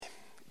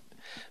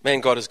Man,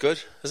 God is good,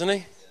 isn't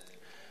he?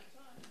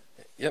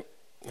 Yep.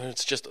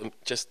 It's just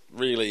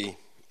really,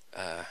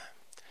 I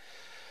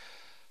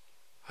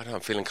don't know,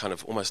 I'm feeling kind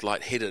of almost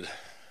lightheaded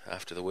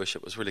after the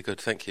worship. It was really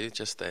good. Thank you.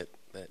 Just that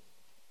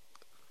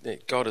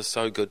God is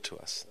so good to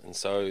us and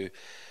so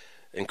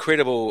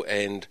incredible,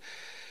 and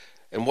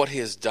what he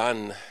has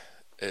done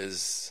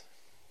is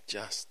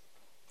just,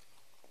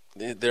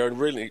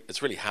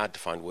 it's really hard to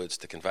find words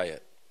to convey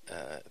it,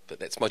 but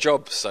that's my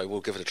job, so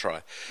we'll give it a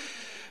try.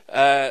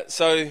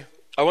 So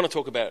I want to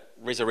talk about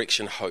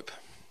resurrection hope,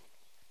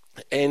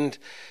 and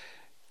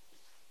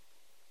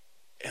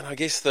I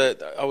guess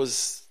that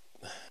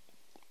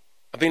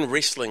I've been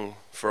wrestling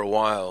for a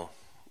while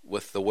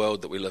with the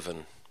world that we live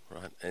in,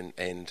 right,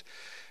 and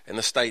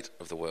the state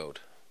of the world.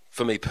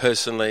 For me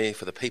personally,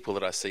 for the people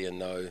that I see and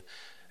know,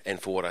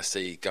 and for what I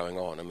see going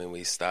on. I mean,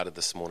 we started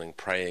this morning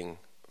praying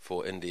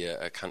for India,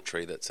 a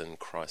country that's in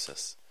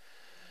crisis.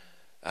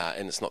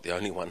 And it's not the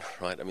only one,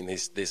 right? I mean,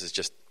 this is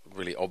just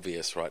really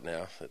obvious right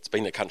now. It's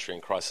been a country in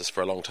crisis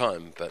for a long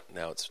time, but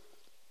now it's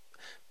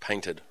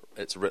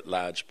writ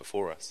large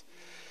before us.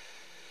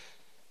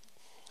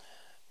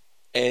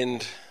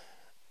 And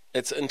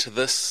it's into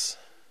this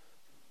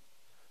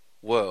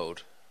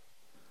world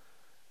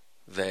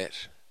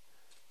that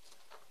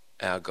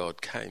our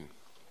God came.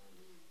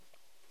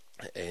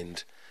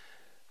 And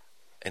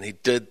he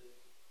did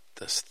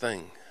this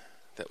thing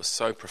that was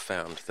so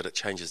profound that it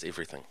changes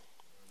everything,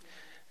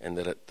 and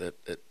that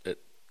it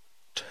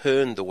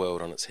turned the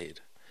world on its head,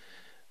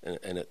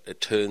 and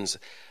it turns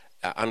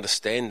our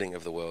understanding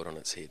of the world on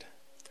its head,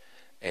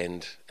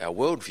 and our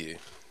worldview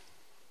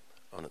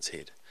on its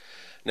head.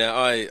 Now,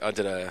 I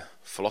did a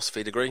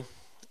philosophy degree,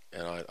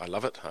 and I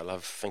love it. I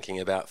love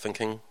thinking about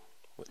thinking,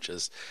 which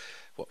is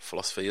what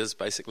philosophy is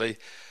basically.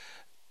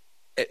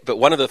 But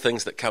one of the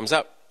things that comes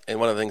up, and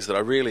one of the things that I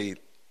really,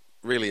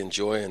 really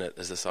enjoy in it,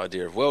 is this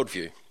idea of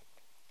worldview.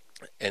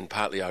 And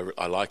partly I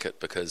like it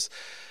because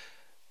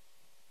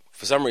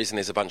for some reason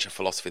there's a bunch of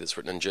philosophy that's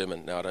written in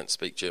German. Now, I don't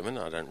speak German,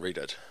 I don't read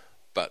it,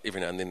 but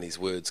every now and then these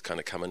words kind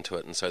of come into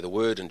it. And so the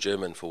word in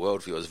German for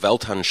worldview is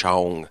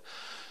Weltanschauung.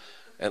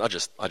 And I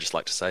just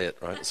like to say it,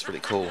 right? It's really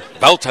cool.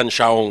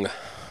 Weltanschauung.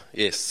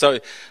 Yes, so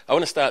I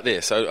want to start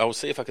there. So I will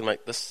see if I can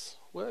make this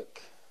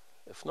work.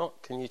 If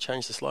not, can you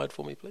change the slide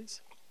for me,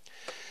 please?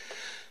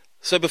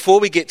 So before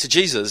we get to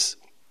Jesus,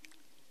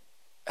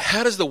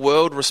 how does the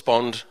world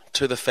respond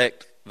to the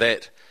fact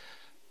that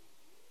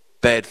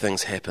bad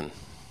things happen?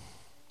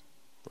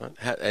 Right?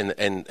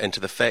 And to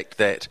the fact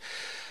that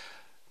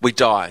we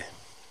die,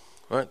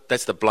 right?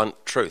 That's the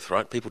blunt truth,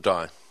 right? People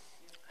die.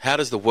 How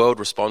does the world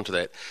respond to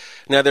that?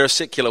 Now, there are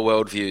secular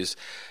worldviews,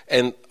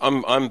 and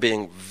I'm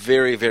being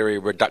very,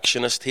 very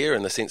reductionist here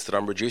in the sense that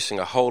I'm reducing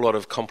a whole lot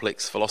of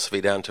complex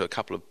philosophy down to a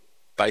couple of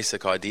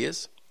basic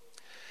ideas.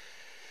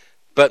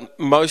 But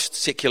most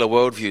secular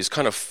worldviews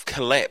kind of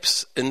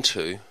collapse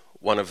into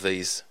one of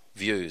these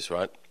views,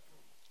 right?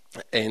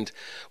 And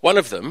one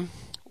of them,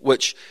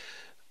 which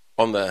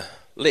on the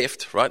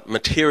left, right,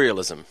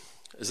 materialism,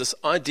 is this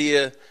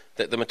idea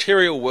that the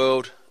material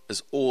world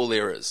is all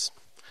there is.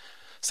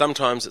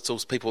 Sometimes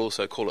people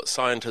also call it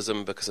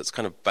scientism, because it's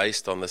kind of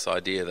based on this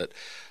idea that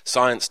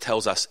science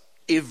tells us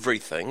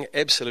everything,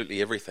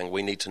 absolutely everything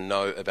we need to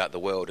know about the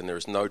world, and there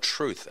is no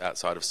truth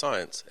outside of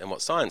science. And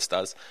what science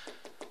does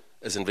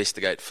is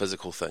investigate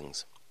physical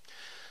things.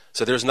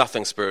 So there is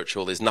nothing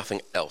spiritual, there's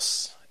nothing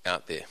else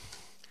out there.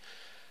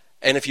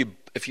 And if you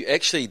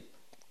actually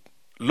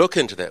look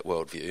into that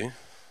worldview,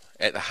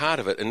 at the heart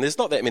of it, and there's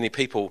not that many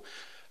people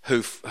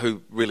who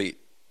really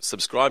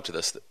subscribe to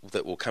this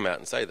that will come out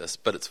and say this,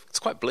 but it's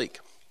quite bleak,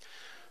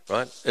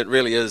 right? It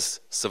really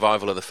is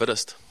survival of the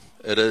fittest.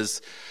 It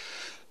is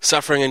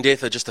suffering and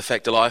death are just a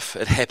fact of life.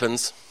 It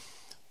happens.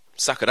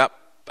 Suck it up,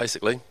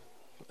 basically.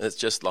 It's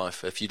just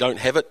life. If you don't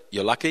have it,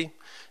 you're lucky.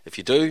 If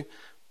you do,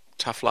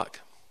 tough luck.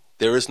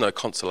 There is no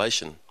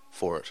consolation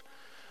for it.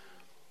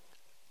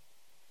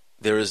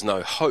 There is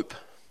no hope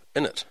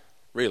in it,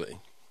 really.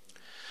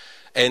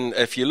 And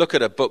if you look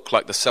at a book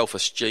like The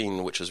Selfish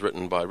Gene, which was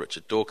written by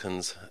Richard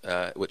Dawkins,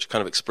 which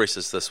kind of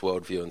expresses this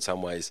worldview in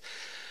some ways,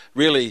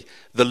 really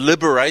the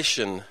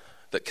liberation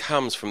that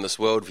comes from this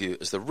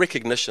worldview is the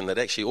recognition that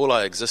actually all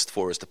I exist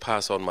for is to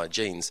pass on my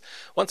genes.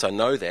 Once I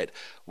know that,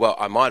 well,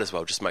 I might as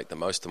well just make the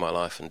most of my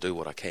life and do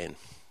what I can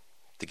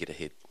to get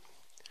ahead.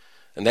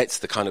 And that's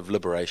the kind of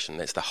liberation,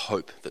 that's the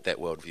hope that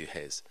worldview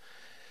has.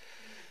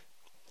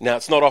 Now,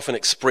 it's not often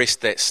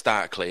expressed that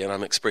starkly, and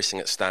I'm expressing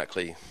it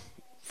starkly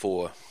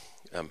for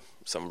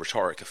some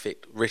rhetorical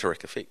effect,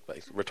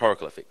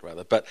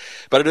 but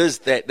it is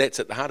that's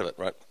at the heart of it,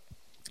 right?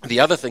 The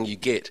other thing you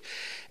get,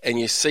 and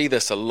you see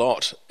this a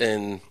lot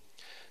in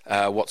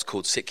what's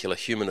called secular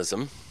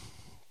humanism,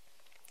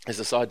 is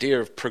this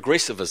idea of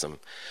progressivism,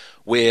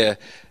 where,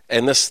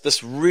 and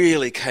this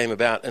really came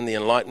about in the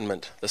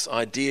Enlightenment, this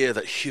idea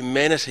that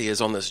humanity is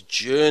on this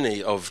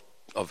journey of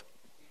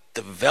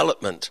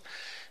development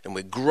and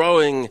we're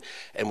growing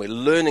and we're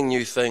learning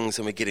new things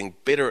and we're getting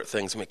better at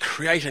things and we're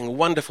creating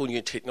wonderful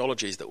new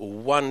technologies that will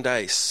one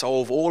day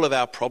solve all of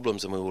our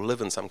problems and we will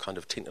live in some kind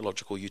of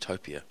technological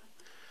utopia.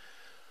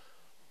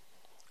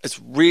 It's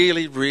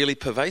really, really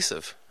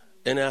pervasive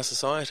in our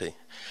society.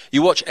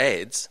 You watch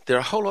ads, there are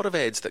a whole lot of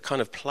ads that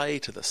kind of play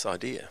to this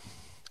idea.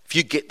 If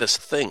you get this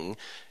thing,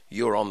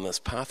 you're on this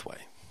pathway,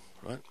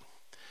 right?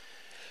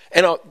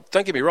 And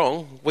don't get me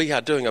wrong, we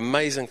are doing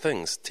amazing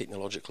things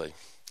technologically.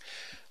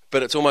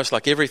 But it's almost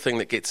like everything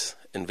that gets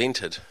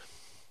invented,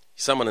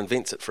 someone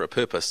invents it for a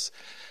purpose,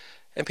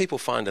 and people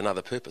find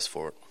another purpose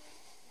for it.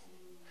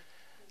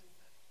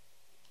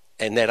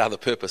 And that other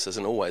purpose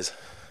isn't always,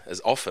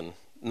 as often,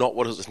 not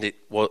what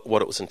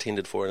it was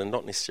intended for, and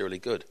not necessarily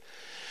good.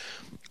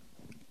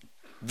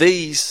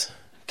 These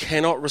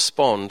cannot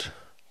respond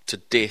to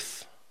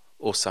death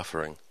or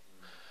suffering.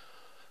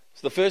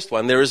 So the first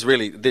one, there's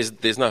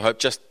no hope.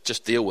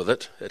 Just deal with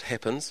it. It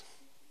happens.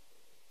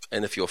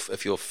 And if you're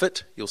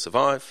fit, you'll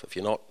survive. If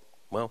you're not,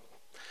 well,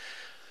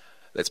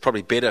 that's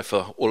probably better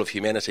for all of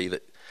humanity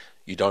that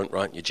you don't,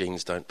 right? Your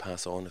genes don't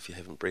pass on if you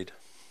haven't bred.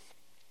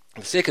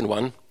 The second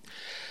one,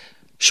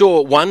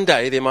 sure, one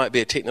day there might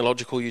be a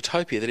technological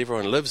utopia that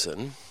everyone lives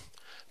in,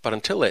 but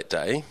until that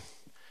day,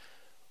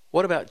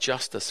 what about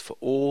justice for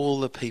all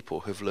the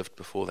people who've lived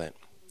before that?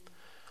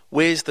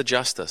 Where's the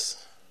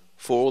justice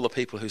for all the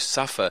people who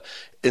suffer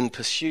in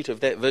pursuit of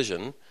that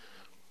vision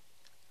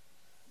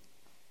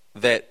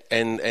that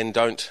and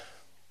don't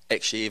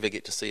actually ever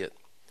get to see it?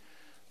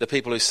 The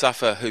people who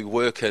suffer, who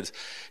work as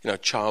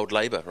child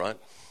labour, right,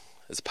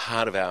 as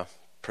part of our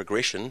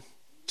progression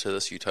to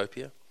this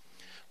utopia.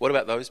 What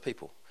about those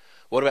people?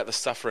 What about the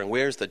suffering?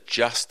 Where is the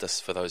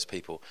justice for those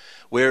people?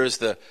 Where is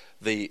the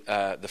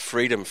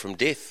freedom from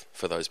death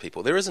for those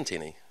people? There isn't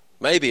any.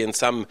 Maybe in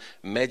some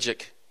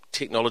magic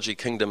technology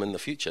kingdom in the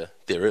future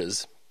there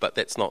is, but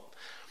that's not.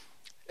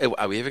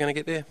 Are we ever going to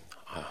get there?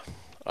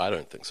 I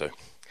don't think so.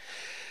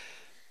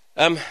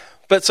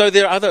 But so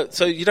there are other.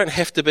 So you don't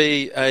have to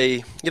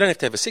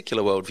have a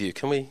secular worldview.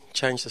 Can we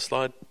change the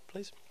slide,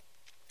 please?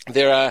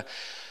 There are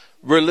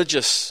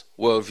religious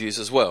worldviews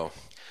as well.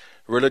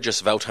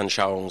 Religious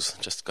Weltanschauungs,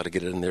 just got to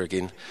get it in there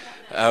again.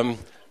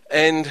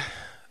 And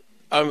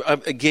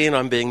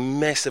I'm being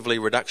massively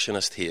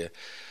reductionist here.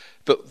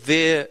 But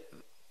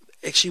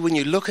actually, when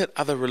you look at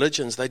other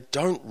religions, they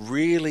don't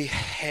really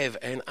have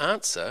an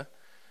answer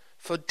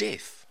for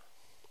death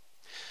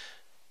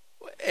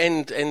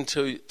and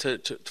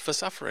for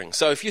suffering.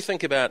 So if you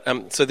think about,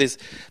 so there's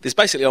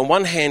basically, on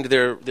one hand,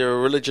 there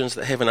are religions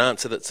that have an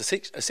answer that's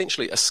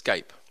essentially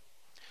escape,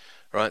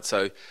 right?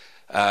 So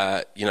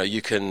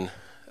you can.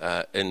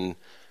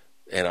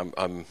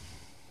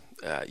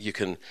 You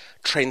can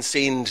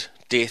transcend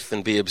death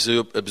and be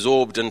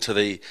absorbed into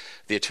the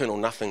eternal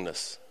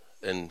nothingness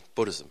in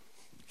Buddhism,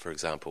 for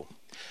example.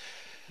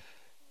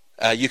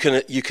 You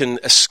can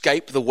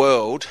escape the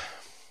world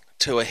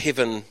to a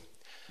heaven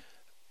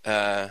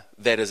that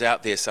is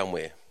out there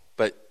somewhere,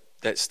 but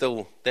that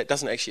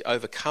doesn't actually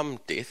overcome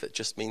death. It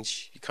just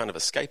means you kind of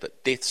escape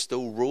it. Death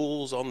still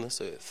rules on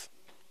this earth.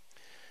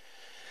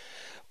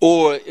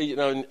 Or,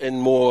 in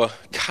more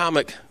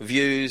karmic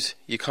views,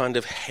 you kind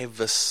of have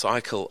this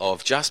cycle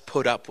of just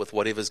put up with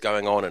whatever's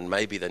going on and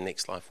maybe the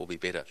next life will be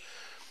better.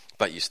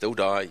 But you still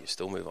die, you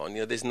still move on.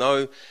 There's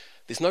no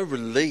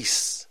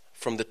release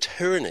from the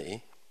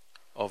tyranny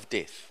of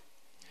death.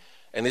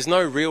 And there's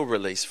no real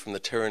release from the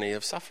tyranny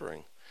of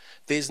suffering.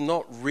 There's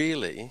not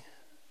really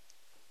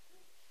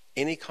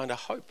any kind of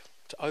hope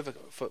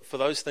for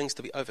those things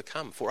to be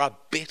overcome, for a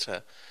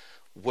better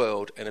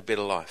world and a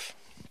better life.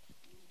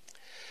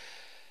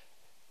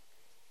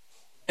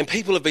 And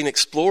people have been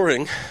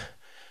exploring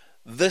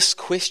this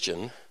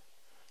question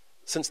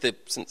since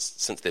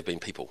there've been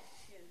people.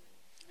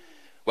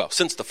 Well,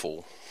 since the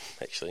fall,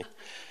 actually.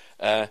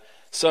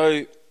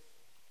 So,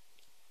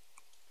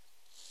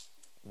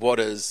 what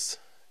does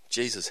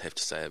Jesus have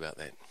to say about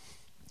that?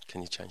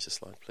 Can you change the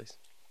slide, please?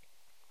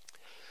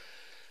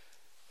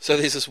 So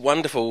there's this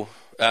wonderful.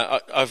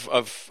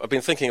 I've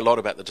been thinking a lot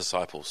about the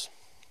disciples,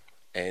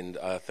 and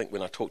I think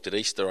when I talked at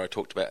Easter, I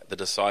talked about the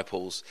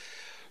disciples.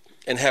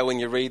 And how when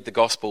you read the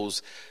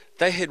Gospels,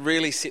 they had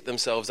really set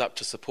themselves up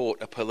to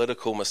support a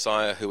political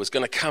Messiah who was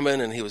going to come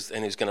in and he was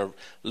going to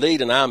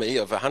lead an army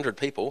of 100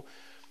 people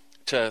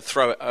to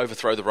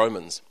overthrow the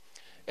Romans.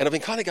 And I've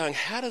been kind of going,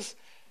 how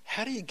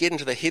do you get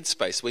into the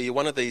headspace where you're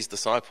one of these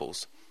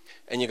disciples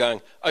and you're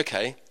going,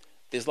 okay,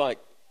 there's like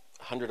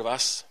 100 of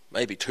us,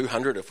 maybe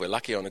 200 if we're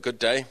lucky on a good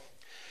day,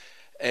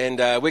 and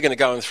we're going to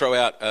go and throw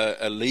out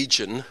a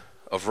legion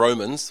of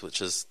Romans,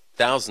 which is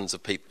thousands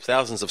of people,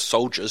 thousands of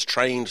soldiers,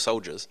 trained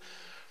soldiers.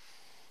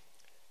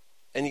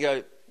 And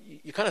you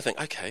kind of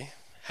think, okay,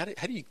 how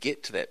do you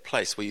get to that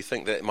place where you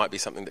think that it might be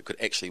something that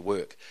could actually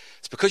work?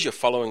 It's because you're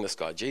following this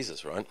guy,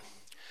 Jesus, right?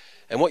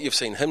 And what you've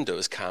seen him do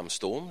is calm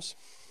storms,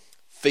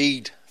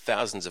 feed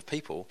thousands of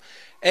people,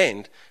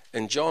 and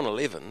in John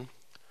 11,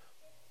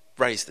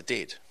 raise the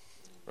dead,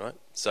 right?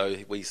 So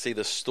we see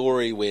this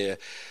story where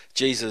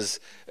Jesus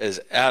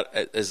is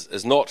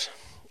not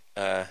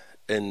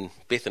in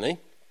Bethany.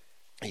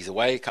 He's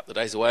away, a couple of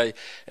days away,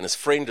 and his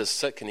friend is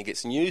sick, and he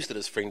gets news that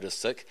his friend is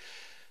sick.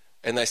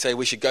 And they say,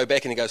 we should go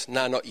back, and he goes,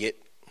 no, not yet.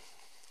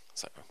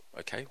 It's like,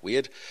 okay,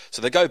 weird.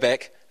 So they go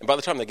back, and by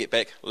the time they get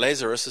back,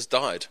 Lazarus has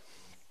died.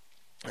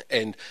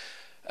 And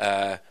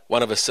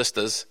one of his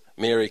sisters,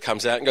 Mary,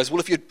 comes out and goes, well,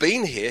 if you'd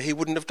been here, he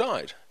wouldn't have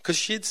died, because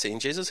she'd seen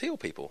Jesus heal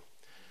people.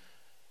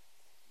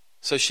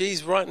 So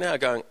she's right now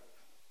going,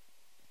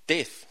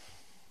 death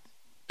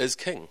is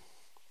king,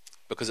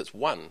 because it's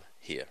won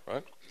here,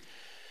 right?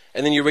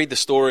 And then you read the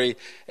story,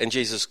 and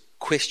Jesus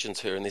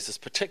questions her, and there's this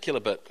particular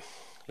bit.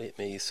 Let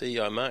me see,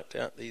 I marked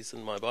out these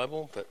in my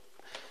Bible, but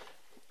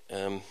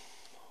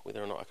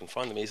whether or not I can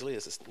find them easily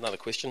is another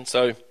question.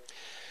 So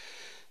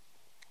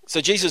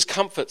Jesus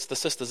comforts the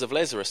sisters of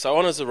Lazarus. So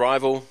on his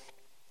arrival,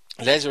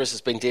 Lazarus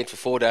has been dead for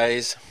 4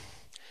 days.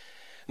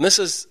 And this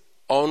is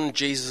on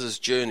Jesus'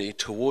 journey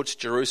towards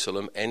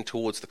Jerusalem and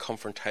towards the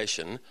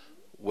confrontation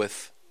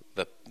with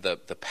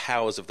the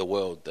powers of the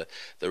world,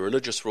 the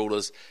religious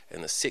rulers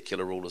and the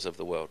secular rulers of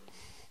the world.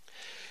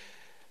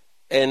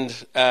 And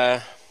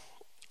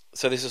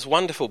so there's this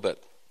wonderful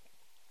bit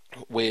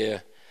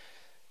where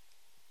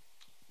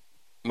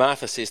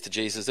Martha says to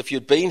Jesus, if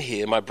you'd been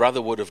here, my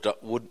brother would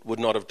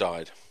not have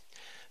died.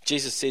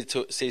 Jesus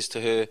says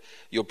to her,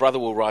 your brother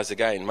will rise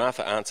again.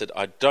 Martha answered,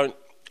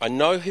 I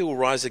know he will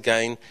rise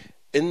again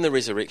in the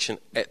resurrection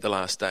at the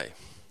last day.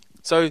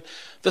 So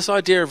this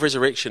idea of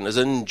resurrection is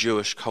in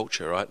Jewish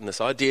culture, right? And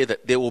this idea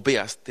that there will be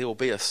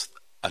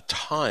a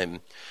time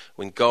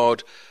when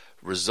God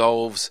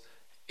resolves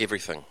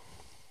everything.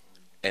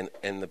 And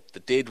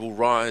the dead will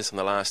rise on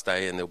the last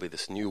day, and there'll be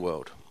this new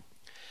world.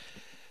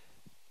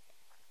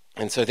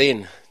 And so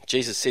then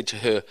Jesus said to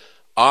her,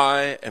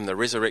 I am the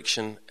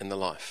resurrection and the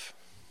life.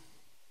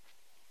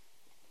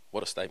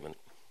 What a statement.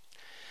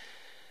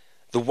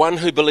 The one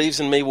who believes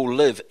in me will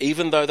live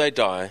even though they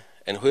die,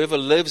 and whoever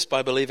lives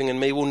by believing in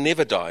me will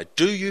never die.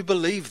 Do you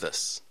believe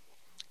this?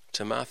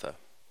 To Martha.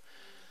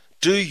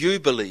 Do you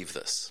believe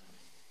this?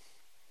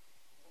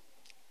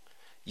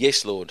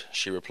 Yes, Lord,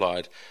 she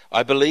replied.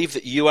 I believe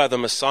that you are the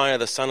Messiah,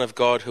 the Son of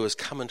God, who has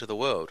come into the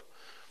world.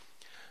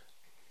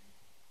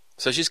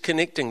 So she's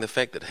connecting the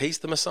fact that he's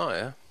the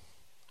Messiah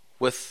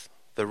with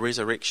the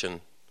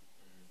resurrection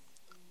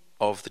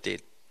of the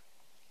dead.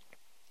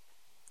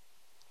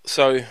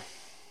 So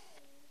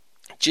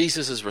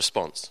Jesus'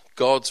 response,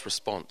 God's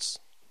response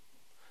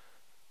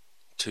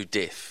to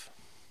death,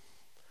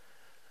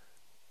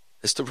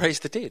 is to raise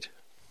the dead.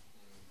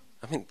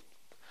 I mean,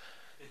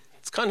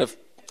 it's kind of,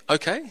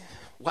 okay,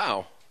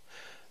 wow.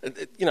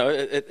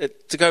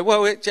 To go,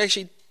 well, it's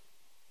actually,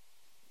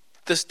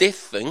 this death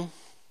thing,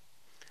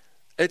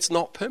 it's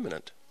not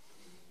permanent.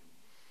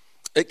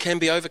 It can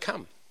be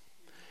overcome.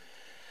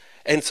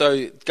 And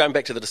so, going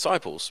back to the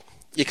disciples,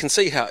 you can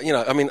see how,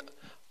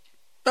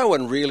 no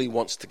one really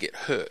wants to get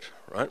hurt,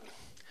 right?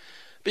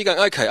 But you're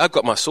going, okay, I've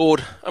got my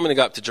sword, I'm going to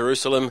go up to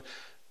Jerusalem,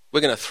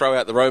 we're going to throw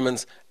out the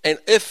Romans, and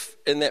if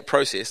in that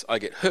process I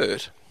get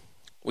hurt,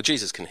 well,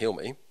 Jesus can heal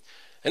me.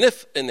 And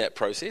if in that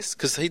process,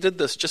 because he did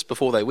this just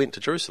before they went to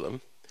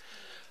Jerusalem,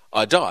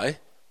 I die,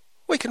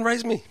 well, he can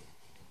raise me.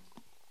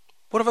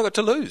 What have I got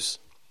to lose?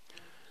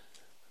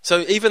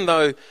 So even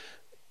though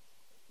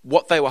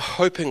what they were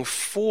hoping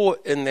for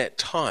in that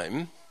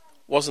time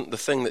wasn't the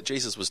thing that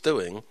Jesus was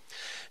doing,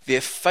 their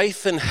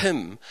faith in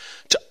him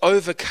to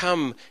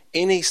overcome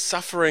any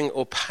suffering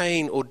or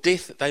pain or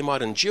death that they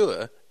might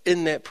endure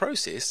in that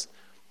process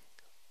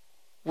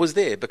was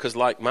there, because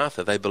like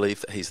Martha, they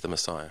believed that he's the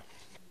Messiah.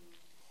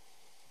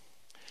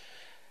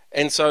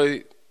 And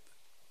so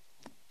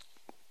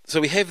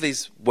we have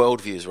these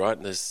worldviews, right?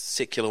 And there's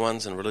secular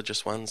ones and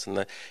religious ones,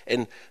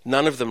 and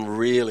none of them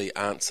really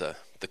answer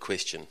the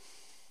question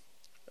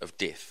of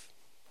death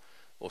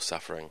or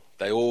suffering.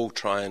 They all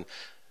try and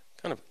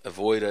kind of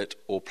avoid it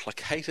or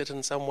placate it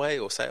in some way,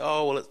 or say,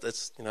 oh, well,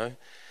 it's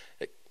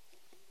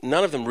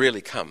none of them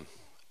really come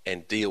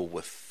and deal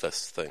with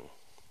this thing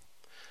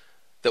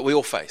that we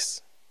all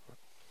face.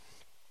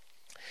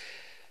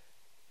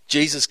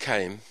 Jesus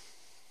came,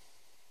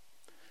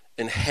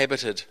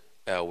 inhabited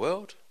our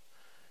world,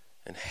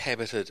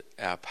 inhabited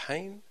our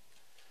pain,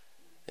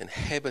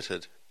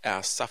 inhabited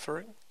our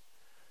suffering,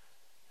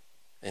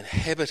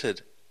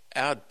 inhabited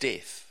our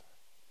death,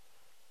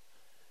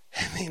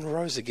 and then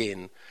rose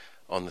again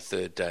on the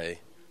third day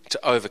to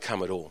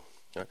overcome it all.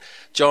 Right?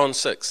 John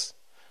 6,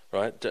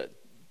 right?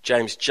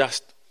 James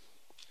just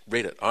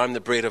read it. I'm the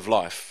bread of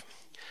life,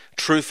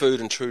 true food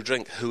and true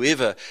drink.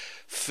 Whoever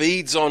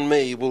feeds on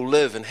me will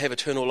live and have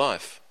eternal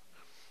life.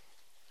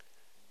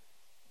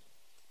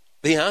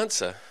 The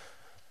answer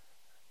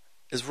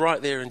is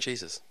right there in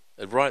Jesus.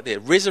 Right there.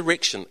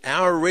 Resurrection,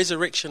 our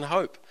resurrection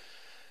hope,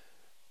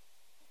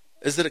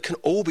 is that it can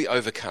all be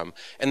overcome.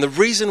 And the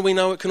reason we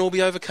know it can all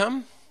be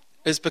overcome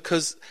is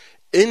because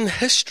in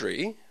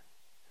history,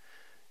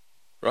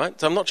 right?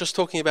 So I'm not just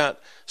talking about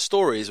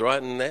stories,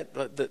 right? And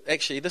that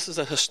actually, this is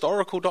a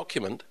historical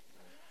document.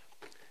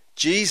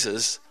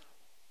 Jesus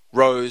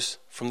rose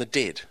from the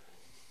dead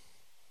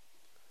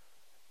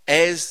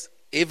as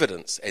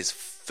evidence, as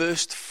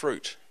first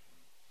fruit,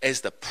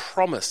 as the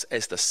promise,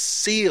 as the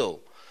seal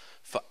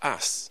for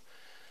us,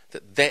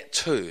 that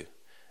too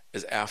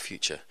is our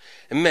future.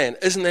 And man,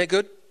 isn't that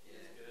good?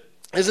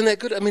 Isn't that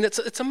good? I mean,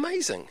 it's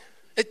amazing.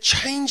 It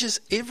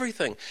changes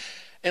everything.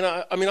 And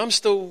I'm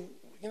still,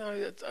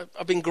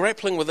 I've been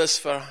grappling with this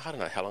for, I don't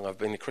know how long I've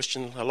been a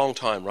Christian, a long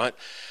time, right?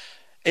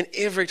 And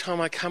every time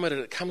I come at it,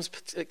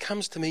 it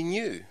comes to me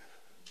new.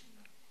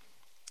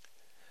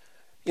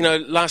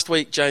 Last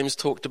week James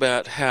talked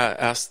about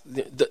how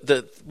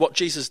what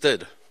Jesus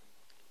did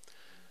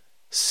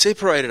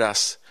separated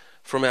us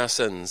from our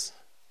sins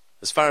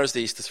as far as the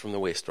east is from the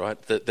west, right?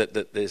 That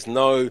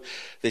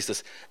there's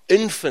this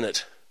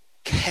infinite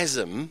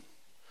chasm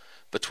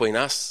between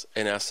us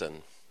and our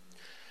sin.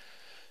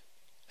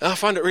 And I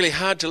find it really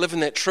hard to live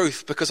in that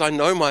truth because I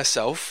know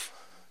myself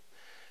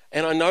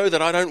and I know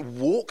that I don't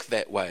walk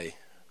that way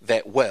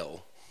that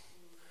well.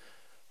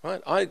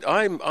 Right?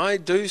 I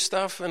do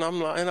stuff and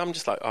I'm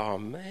just like, oh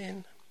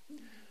man,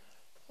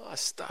 I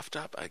stuffed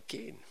up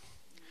again.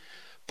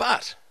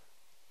 But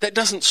that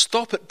doesn't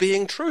stop it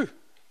being true.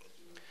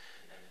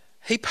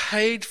 He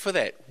paid for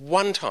that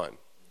one time,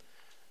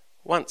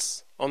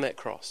 once on that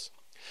cross.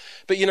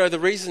 But the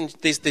reason,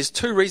 there's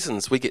two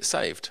reasons we get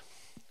saved.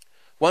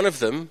 One of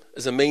them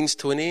is a means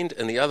to an end,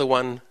 and the other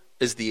one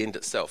is the end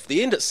itself.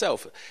 The end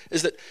itself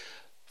is that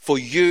for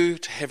you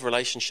to have a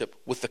relationship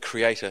with the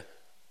creator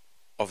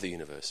of the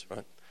universe,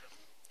 right?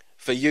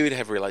 For you to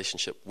have a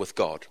relationship with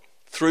God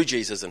through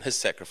Jesus and his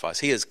sacrifice.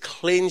 He has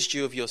cleansed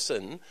you of your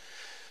sin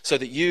so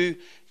that you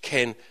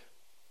can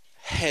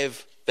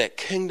have that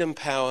kingdom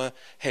power,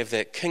 have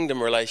that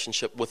kingdom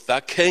relationship with the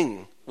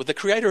King, with the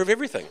creator of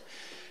everything.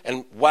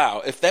 And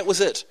wow, if that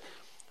was it,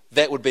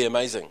 that would be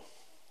amazing.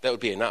 That would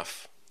be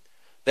enough.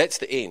 That's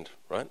the end,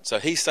 right? So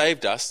he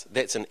saved us.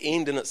 That's an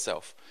end in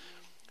itself.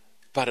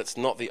 But it's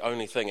not the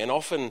only thing. And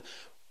often,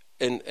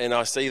 and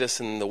I see this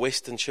in the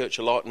Western church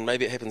a lot, and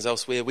maybe it happens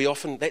elsewhere,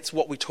 that's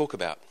what we talk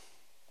about.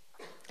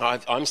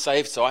 I'm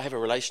saved, so I have a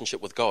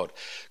relationship with God.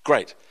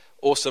 Great,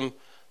 awesome,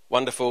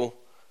 wonderful,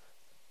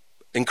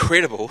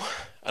 incredible,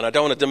 and I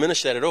don't want to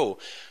diminish that at all.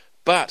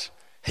 But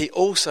he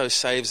also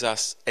saves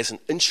us as an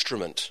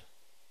instrument.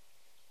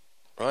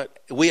 Right?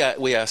 We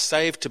are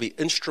saved to be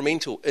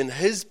instrumental in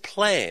his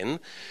plan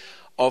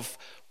of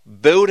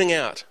building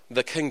out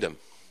the kingdom,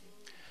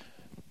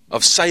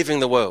 of saving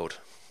the world.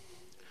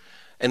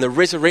 And the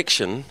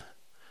resurrection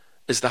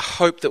is the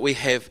hope that we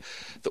have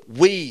that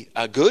we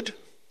are good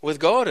with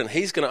God and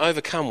he's going to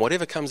overcome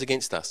whatever comes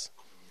against us.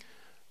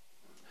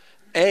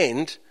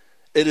 And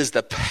it is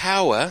the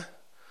power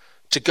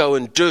to go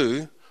and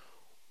do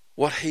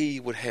what he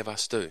would have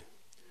us do.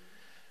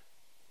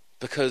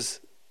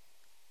 Because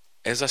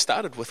as I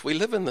started with, we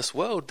live in this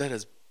world that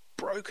is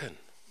broken.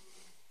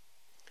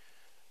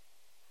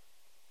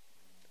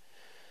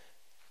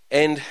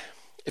 And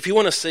if you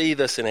want to see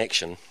this in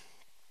action,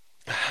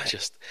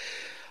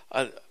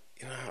 I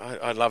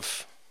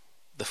love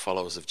the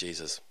followers of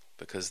Jesus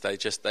because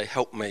they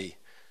help me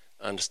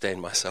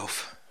understand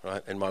myself,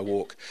 right, in my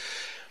walk.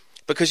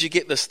 Because you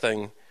get this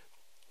thing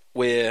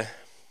where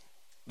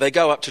they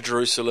go up to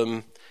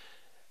Jerusalem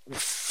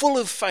full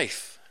of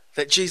faith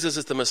that Jesus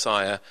is the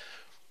Messiah,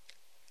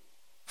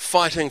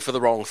 fighting for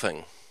the wrong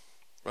thing,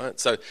 right?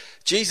 So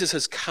Jesus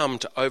has come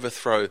to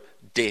overthrow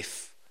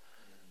death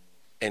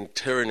and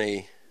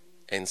tyranny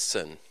and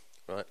sin,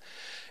 right?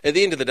 At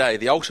the end of the day,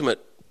 the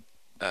ultimate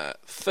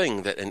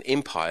thing that an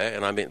empire,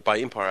 and I mean by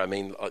empire I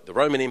mean like the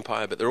Roman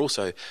Empire, but there are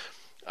also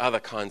other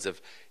kinds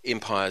of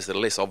empires that are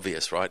less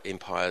obvious, right?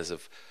 Empires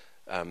of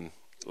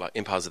like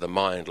empires of the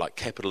mind, like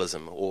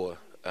capitalism, or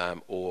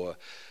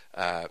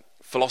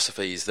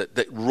philosophies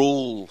that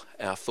rule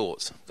our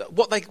thoughts.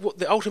 What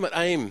the ultimate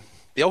aim.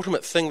 The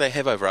ultimate thing they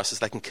have over us is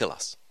they can kill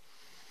us.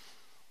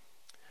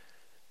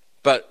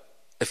 But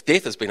if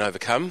death has been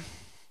overcome,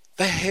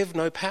 they have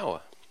no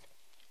power.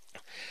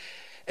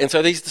 And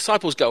so these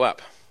disciples go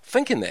up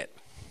thinking that.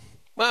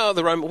 Well,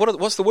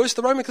 what's the worst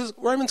the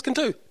Romans can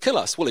do? Kill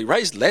us. Well, he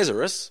raised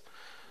Lazarus,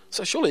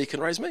 so surely he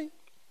can raise me.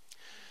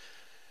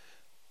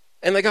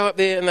 And they go up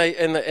there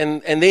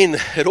and then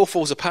it all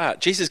falls apart.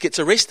 Jesus gets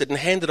arrested and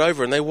handed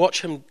over and they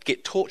watch him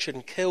get tortured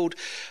and killed.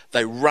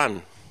 They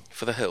run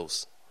for the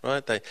hills.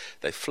 Right,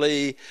 they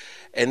flee,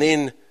 and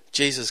then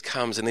Jesus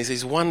comes, and there's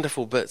these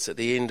wonderful bits at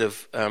the end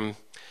of,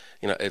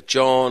 of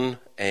John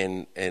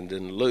and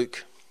in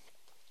Luke,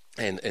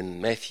 and in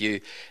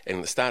Matthew,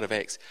 and the start of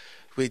Acts,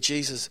 where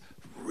Jesus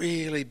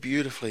really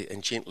beautifully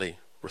and gently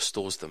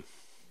restores them.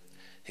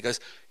 He goes,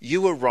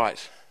 "You were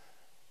right,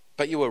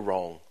 but you were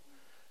wrong.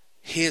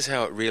 Here's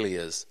how it really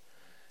is,"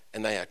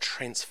 and they are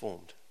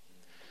transformed.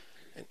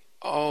 And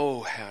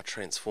oh, how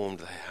transformed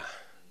they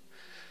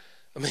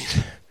are! I mean.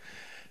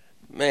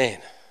 Man,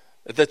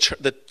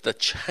 the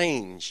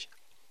change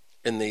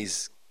in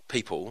these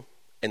people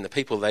and the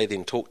people they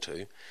then talk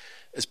to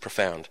is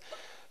profound.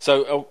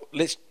 So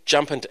let's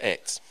jump into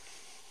Acts.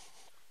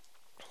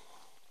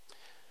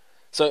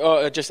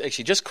 So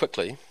just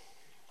quickly,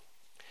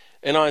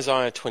 in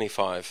Isaiah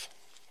 25,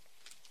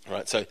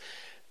 right? So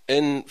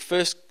In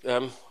first,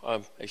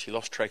 I've actually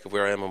lost track of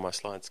where I am on my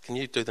slides. Can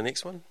you do the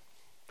next one?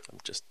 I'm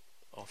just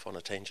off on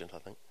a tangent, I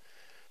think.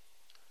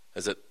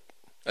 Is it?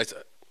 It's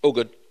all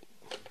good.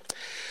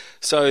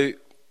 So,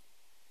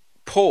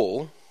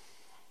 Paul,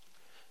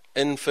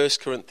 in 1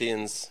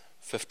 Corinthians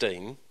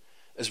 15,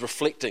 is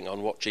reflecting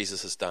on what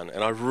Jesus has done.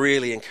 And I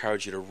really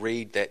encourage you to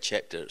read that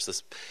chapter.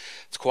 It's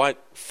quite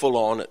full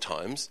on at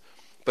times,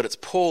 but it's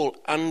Paul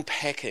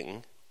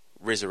unpacking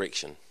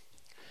resurrection.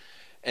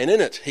 And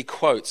in it, he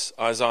quotes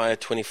Isaiah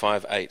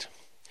 25:8,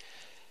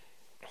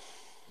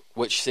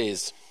 which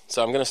says,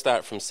 so I'm going to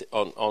start from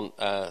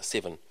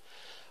 7.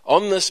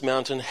 On this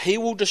mountain, he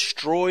will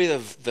destroy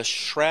the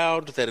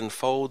shroud that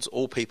enfolds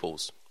all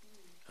peoples.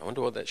 I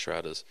wonder what that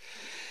shroud is.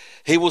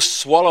 He will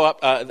swallow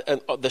up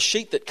the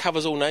sheet that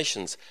covers all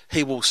nations.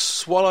 He will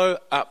swallow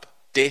up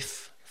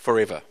death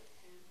forever.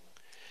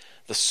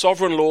 The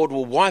sovereign Lord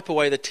will wipe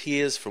away the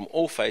tears from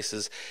all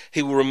faces.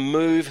 He will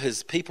remove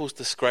his people's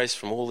disgrace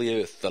from all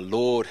the earth. The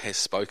Lord has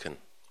spoken.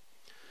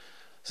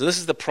 So this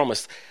is the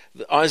promise.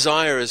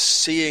 Isaiah is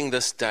seeing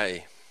this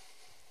day.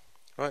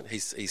 Right?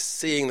 He's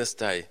seeing this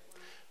day.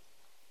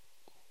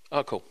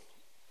 Oh, cool.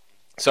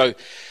 So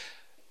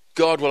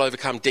God will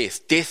overcome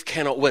death. Death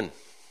cannot win.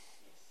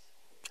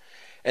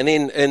 And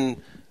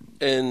then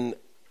in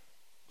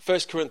 1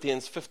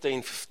 Corinthians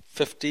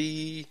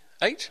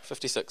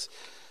 56,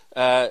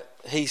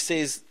 he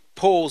says,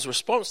 Paul's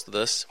response to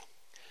this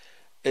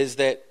is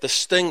that the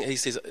sting, he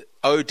says,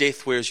 "O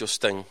death, where is your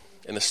sting?"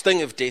 And the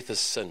sting of death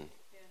is sin.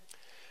 Yeah.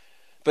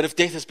 But if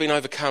death has been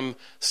overcome,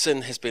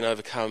 sin has been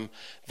overcome,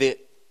 the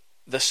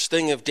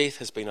sting of death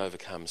has been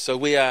overcome. So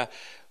we are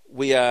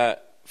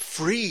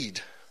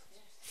freed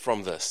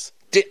from this.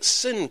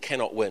 Sin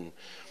cannot win.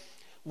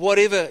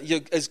 Whatever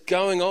is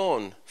going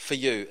on for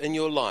you in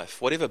your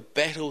life, whatever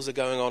battles are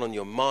going on in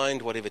your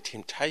mind, whatever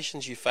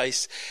temptations you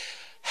face,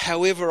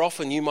 however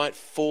often you might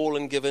fall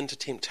and give in to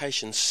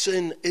temptation,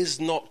 sin is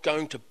not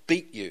going to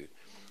beat you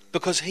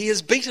because he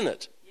has beaten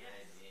it. Yes.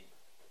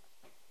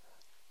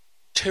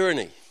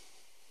 Tyranny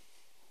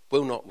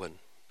will not win.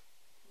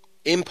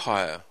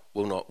 Empire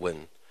will not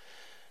win.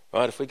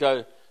 Right? If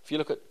you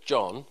look at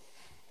John,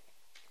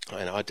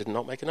 and I did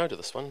not make a note of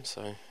this one,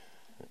 so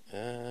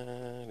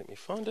let me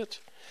find it.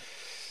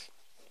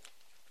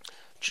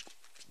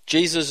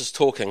 Jesus is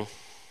talking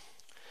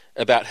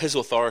about his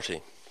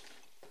authority.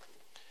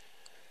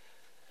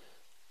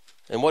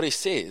 And what he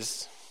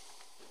says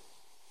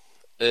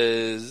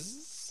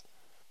is,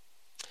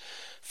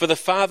 "For the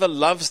Father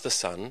loves the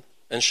Son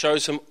and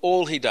shows him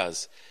all he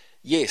does.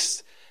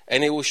 Yes,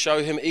 and he will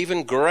show him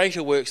even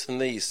greater works than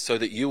these, so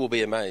that you will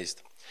be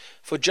amazed.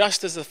 For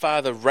just as the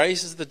Father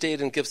raises the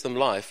dead and gives them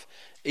life,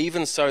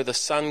 even so the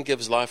Son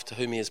gives life to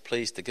whom he is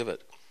pleased to give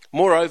it.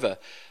 Moreover,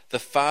 the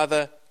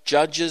Father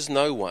judges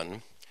no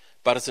one,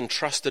 but has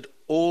entrusted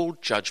all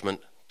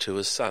judgment to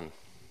his Son,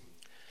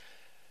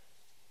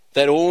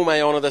 that all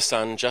may honour the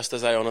Son just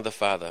as they honour the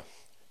Father.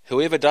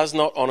 Whoever does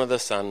not honour the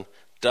Son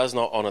does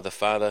not honour the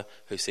Father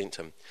who sent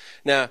him."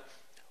 Now,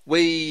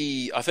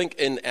 I think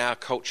in our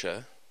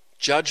culture,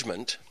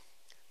 judgment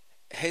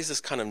has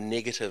this kind of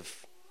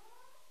negative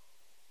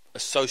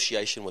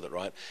association with it,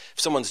 right?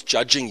 If someone's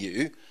judging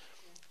you,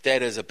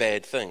 that is a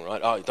bad thing,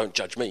 right? Oh, don't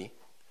judge me.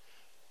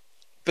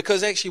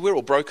 Because actually we're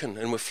all broken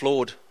and we're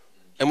flawed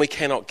and we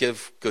cannot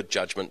give good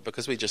judgment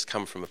because we just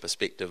come from a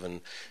perspective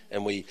and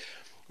we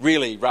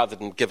really, rather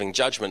than giving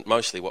judgment,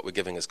 mostly what we're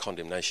giving is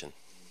condemnation.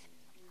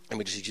 And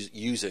we're just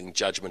using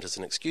judgment as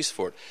an excuse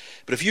for it.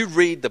 But if you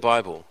read the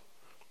Bible,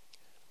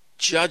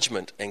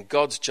 judgment and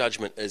God's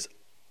judgment is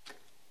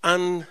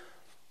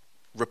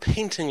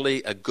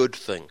unrepentingly a good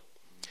thing.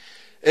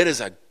 It is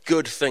a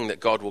good thing that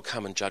God will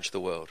come and judge the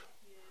world.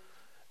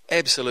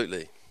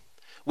 Absolutely.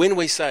 When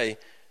we say,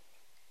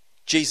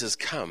 Jesus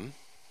come,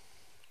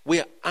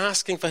 we are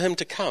asking for him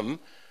to come,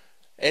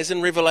 as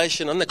in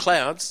Revelation, on the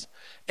clouds,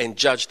 and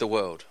judge the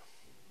world.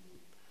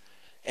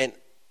 And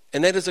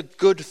that is a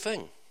good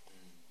thing.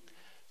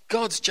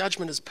 God's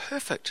judgment is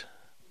perfect.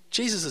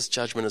 Jesus'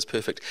 judgment is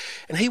perfect.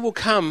 And he will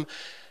come,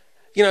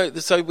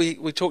 so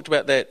we talked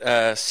about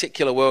that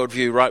secular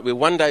worldview, right, where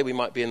one day we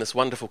might be in this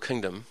wonderful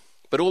kingdom,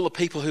 but all the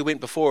people who went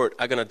before it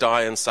are going to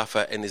die and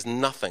suffer, and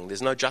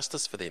there's no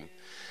justice for them.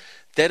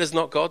 That is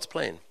not God's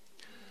plan.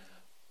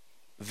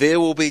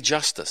 There will be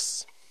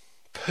justice,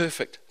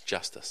 perfect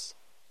justice.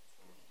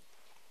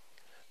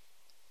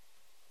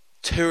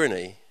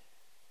 Tyranny,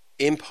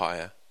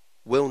 empire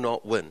will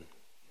not win,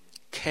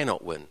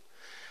 cannot win.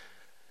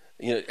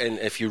 And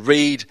if you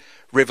read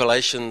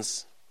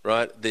Revelations,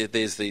 right,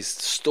 there's these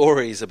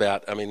stories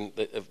about,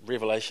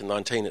 Revelation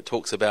 19, it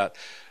talks about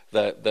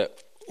the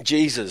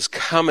Jesus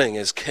coming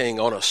as king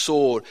on a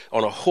sword,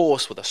 on a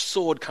horse with a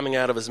sword coming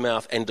out of his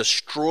mouth and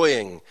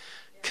destroying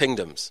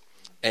kingdoms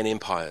and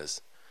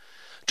empires.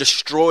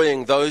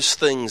 Destroying those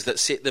things that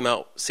set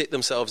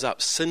themselves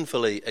up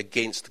sinfully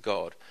against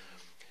God.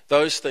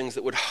 Those things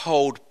that would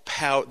hold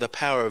the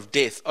power of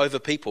death over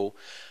people.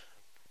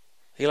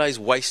 He lays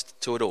waste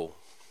to it all.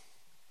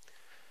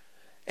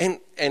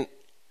 And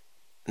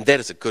that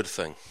is a good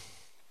thing.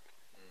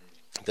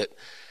 that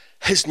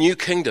his new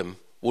kingdom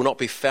will not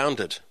be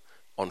founded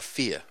on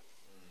fear.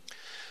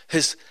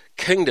 His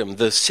kingdom,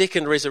 the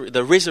second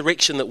the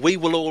resurrection that we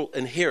will all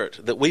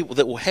inherit, that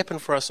will happen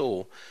for us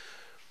all,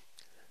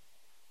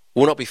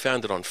 will not be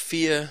founded on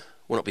fear,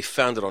 will not be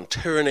founded on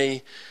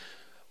tyranny,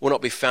 will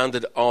not be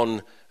founded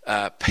on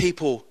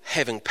people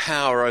having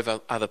power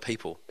over other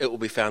people. It will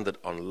be founded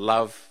on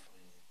love.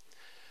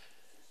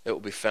 It will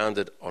be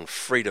founded on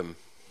freedom.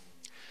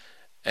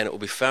 And it will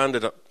be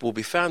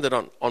founded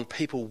on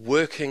people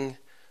working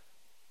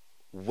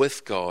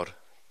with God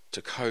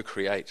to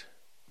co-create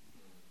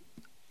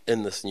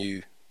in this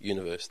new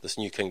universe, this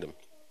new kingdom.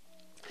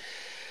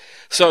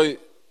 So,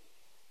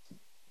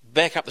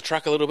 back up the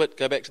truck a little bit,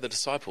 go back to the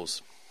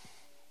disciples.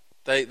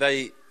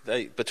 They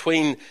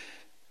between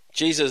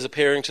Jesus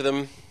appearing to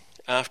them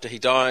after he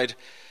died,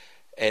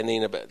 and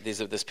then there's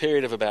this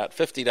period of about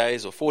 50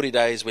 days or 40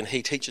 days when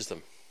he teaches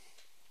them.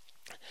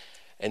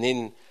 And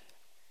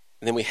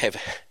then we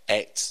have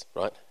Acts,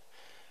 right?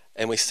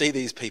 And we see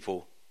these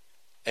people,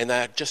 and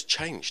they are just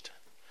changed.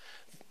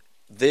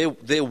 Their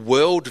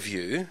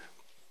worldview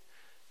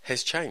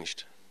has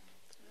changed.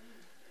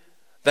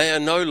 They are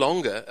no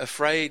longer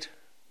afraid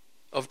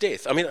of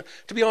death. I mean,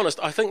 to be honest,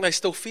 I think they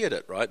still feared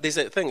it, right? There's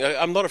that thing,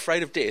 I'm not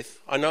afraid of death.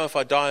 I know if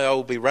I die, I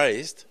will be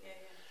raised.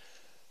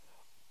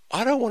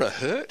 I don't want to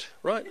hurt,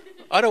 right?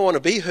 I don't want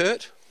to be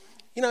hurt.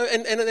 You know,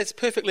 and that's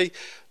perfectly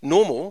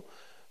normal,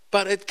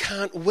 but it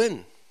can't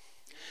win.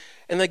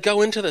 And they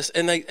go into this,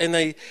 and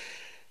they.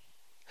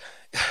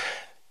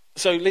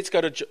 So let's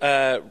go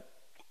to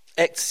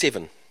Acts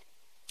 7.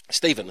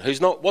 Stephen,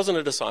 wasn't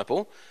a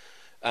disciple,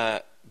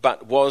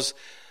 but was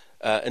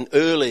an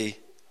early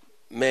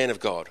man of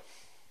God,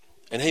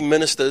 and he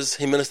ministers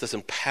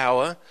in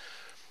power,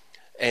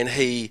 and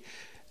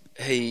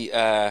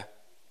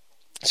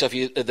so if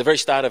you at the very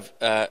start of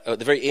at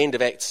the very end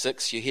of Acts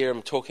 6, you hear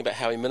him talking about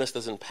how he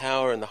ministers in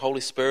power and the Holy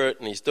Spirit,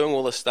 and he's doing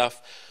all this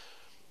stuff,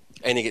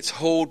 and he gets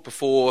hauled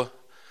before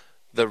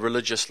the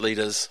religious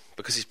leaders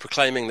because he's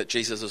proclaiming that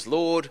Jesus is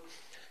Lord,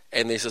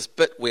 and there's this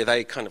bit where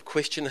they kind of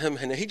question him,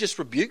 and he just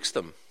rebukes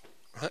them.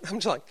 Right? I'm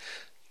just like,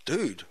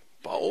 dude,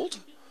 bold.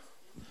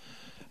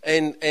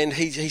 And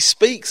he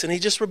speaks, and he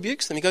just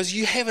rebukes them. He goes,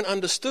 you haven't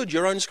understood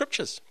your own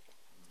scriptures.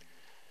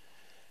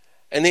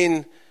 And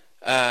then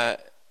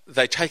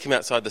they take him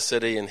outside the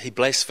city, and he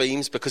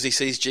blasphemes because he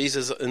sees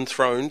Jesus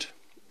enthroned.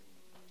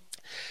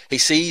 He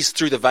sees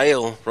through the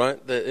veil, right?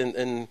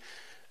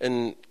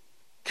 In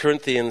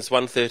Corinthians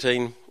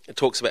 1:13, it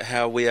talks about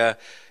how we are,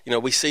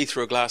 we see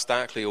through a glass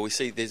darkly, or we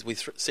see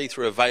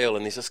through a veil,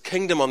 and there's this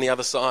kingdom on the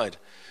other side.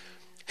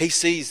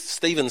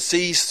 Stephen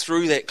sees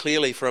through that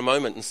clearly for a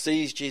moment and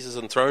sees Jesus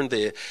enthroned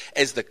there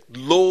as the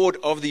Lord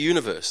of the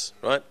universe,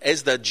 right?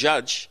 As the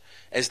judge,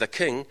 as the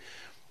king.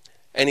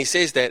 And he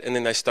says that, and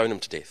then they stone him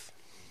to death.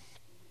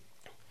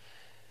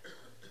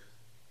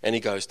 And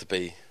he goes to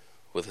be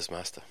with his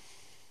master.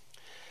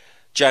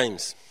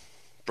 James,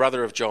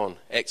 brother of John,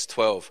 Acts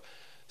 12.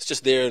 It's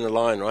just there in the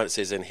line, right? It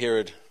says, and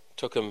Herod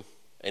took him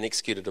and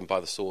executed him by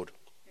the sword,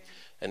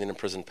 and then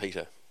imprisoned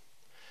Peter.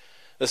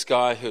 This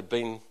guy who had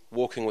been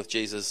walking with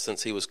Jesus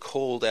since he was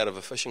called out of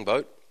a fishing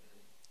boat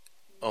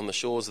on the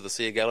shores of the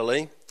Sea of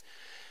Galilee.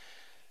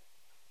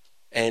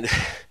 And,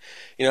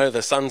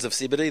 the sons of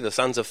Zebedee, the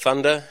sons of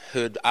thunder,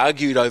 who had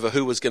argued over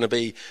who was going to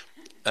be,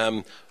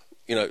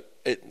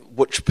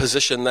 which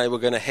position they were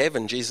going to have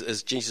in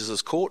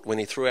Jesus' court when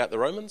he threw out the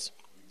Romans.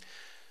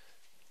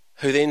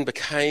 Who then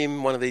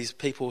became one of these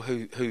people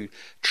who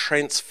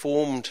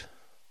transformed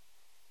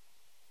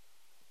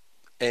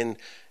and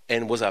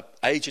was an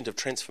agent of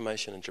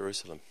transformation in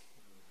Jerusalem.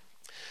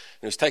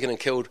 And he was taken and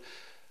killed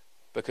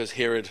because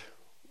Herod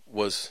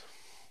was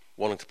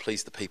wanting to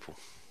please the people.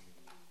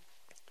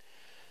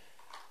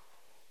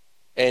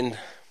 And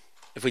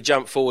if we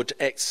jump forward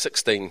to Acts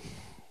 16,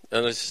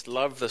 and I just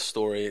love this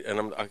story,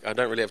 and I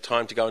don't really have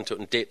time to go into it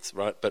in depth,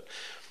 right? But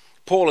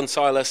Paul and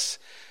Silas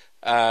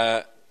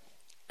are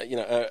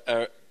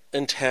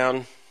in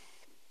town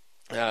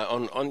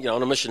on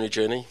a missionary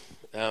journey.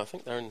 I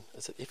think they're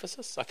is it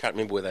Ephesus? I can't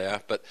remember where they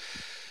are, but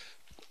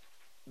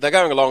they're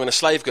going along, and a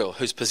slave girl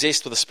who's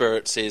possessed with a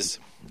spirit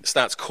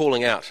starts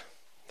calling out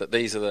that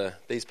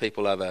these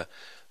people are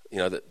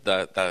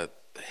the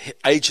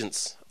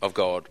agents of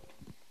God.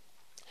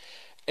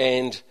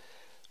 And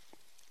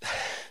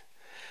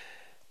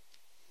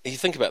you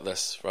think about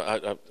this,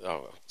 right?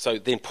 So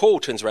then Paul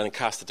turns around and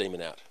casts the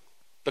demon out,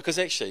 because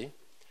actually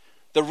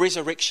the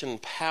resurrection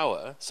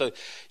power. So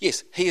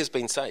yes, he has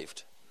been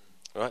saved.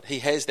 Right? He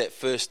has that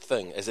first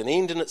thing. As an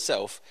end in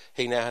itself,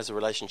 he now has a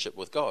relationship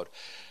with God.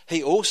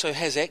 He also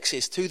has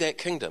access to that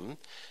kingdom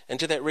and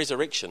to that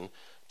resurrection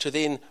to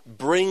then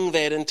bring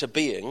that into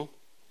being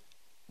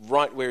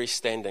right where he's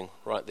standing,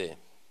 right there.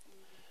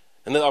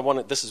 And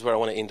then this is where I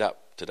want to end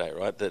up today,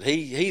 right? That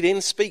he then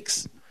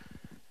speaks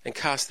and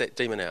casts that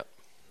demon out.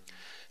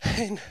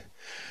 And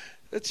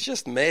it's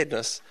just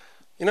madness.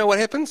 You know what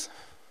happens?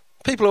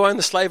 People who own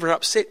the slave are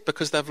upset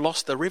because they've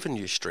lost the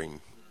revenue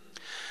stream.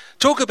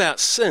 Talk about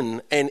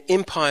sin and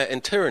empire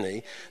and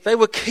tyranny. They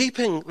were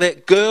keeping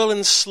that girl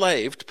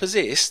enslaved,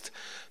 possessed,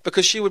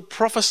 because she would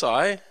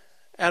prophesy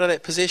out of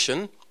that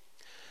possession,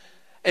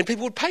 and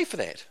people would pay for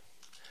that.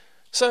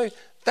 So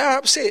they're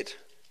upset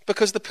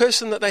because the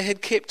person that they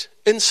had kept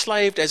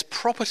enslaved as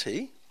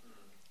property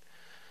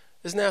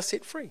is now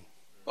set free.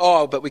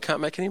 Oh, but we can't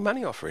make any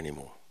money off her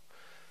anymore.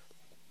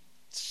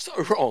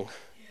 So wrong.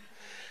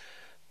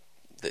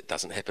 That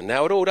doesn't happen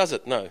now at all, does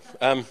it? No.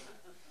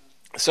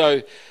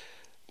 So,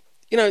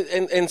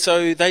 and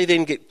so they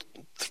then get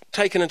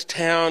taken into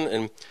town,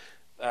 and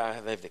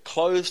they have their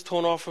clothes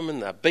torn off them,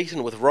 and they're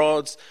beaten with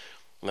rods,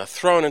 and they're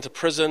thrown into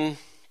prison,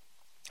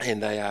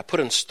 and they are put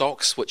in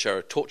stocks, which are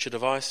a torture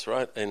device,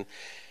 right? And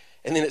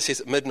then it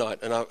says at midnight,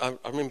 and I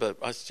remember,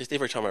 just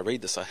every time I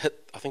read this, I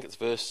think it's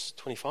verse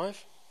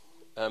 25.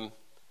 Can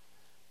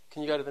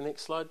you go to the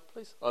next slide,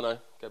 please? Oh no,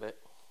 go back.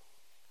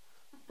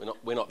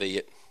 We're not there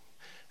yet.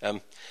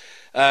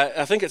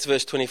 I think it's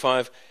verse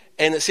 25,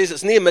 and it says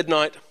it's near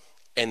midnight,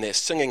 and they're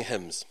singing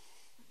hymns.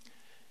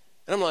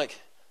 And I'm like,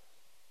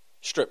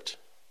 stripped,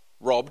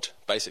 robbed,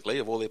 basically,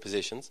 of all their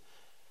possessions,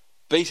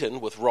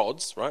 beaten with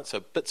rods, right? So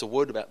bits of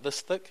wood about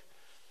this thick,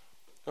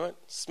 right?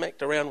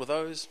 Smacked around with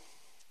those.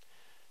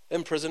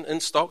 In prison, in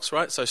stocks,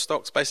 right? So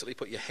stocks basically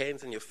put your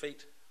hands and your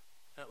feet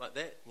out like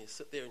that, and you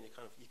sit there and you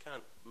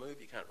can't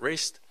move, you can't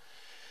rest.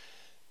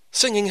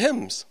 Singing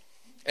hymns,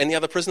 and the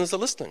other prisoners are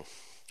listening.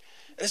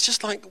 And it's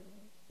just like,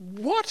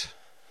 what?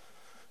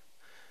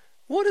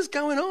 What is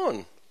going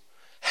on?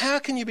 How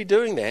can you be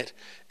doing that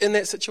in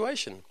that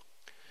situation?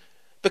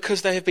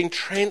 Because they have been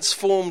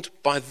transformed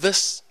by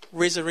this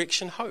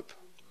resurrection hope.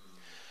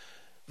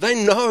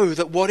 They know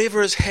that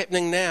whatever is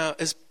happening now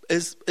is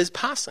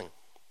passing.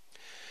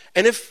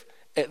 And if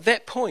at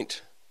that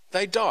point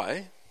they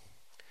die,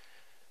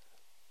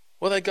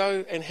 well, they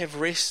go and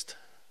have rest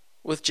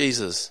with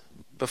Jesus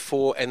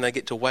before, and they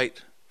get to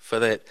wait for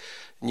that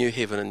new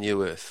heaven and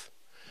new earth.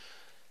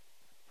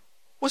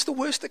 What's the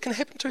worst that can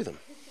happen to them?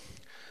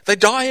 They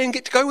die and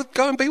get to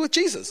go and be with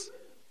Jesus.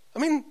 I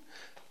mean,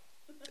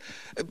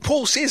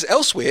 Paul says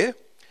elsewhere,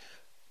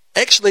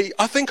 actually,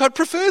 I think I'd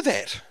prefer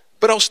that,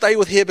 but I'll stay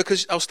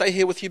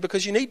here with you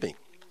because you need me.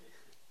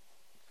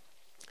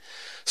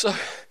 So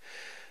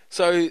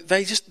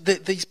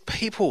these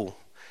people,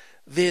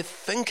 they're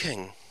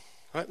thinking,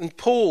 right? And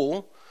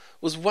Paul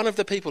was one of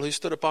the people who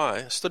stood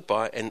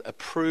by and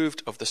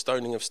approved of the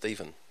stoning of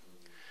Stephen.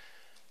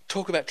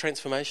 Talk about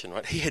transformation,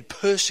 right? He had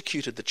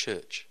persecuted the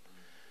church,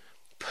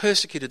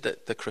 persecuted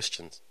the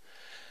Christians.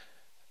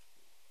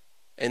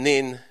 And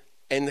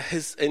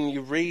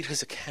you read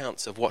his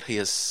accounts of what he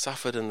has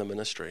suffered in the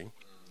ministry.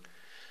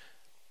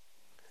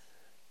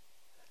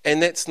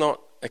 And that's not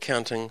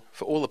accounting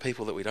for all the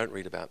people that we don't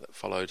read about that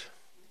followed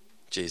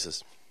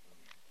Jesus.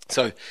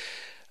 So,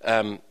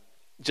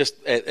 just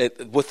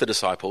with the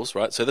disciples,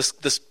 right? So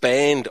this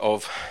band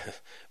of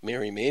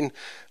merry men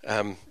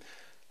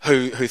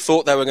who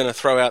thought they were going to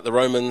throw out the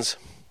Romans,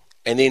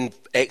 and then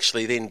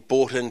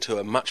bought into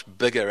a much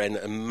bigger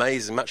and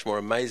much more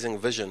amazing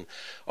vision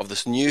of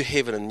this new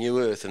heaven and new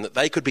earth, and that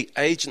they could be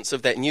agents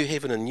of that new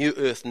heaven and new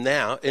earth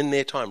now, in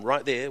their time,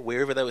 right there,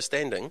 wherever they were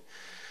standing.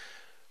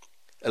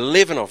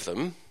 11 of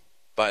them,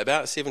 by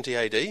about 70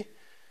 AD,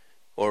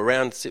 or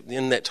around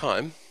in that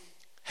time,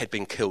 had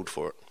been killed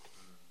for it.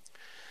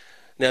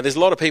 Now, there's a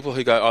lot of people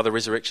who go, oh, the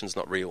resurrection's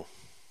not real.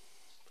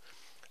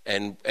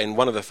 And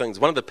one of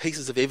the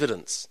pieces of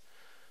evidence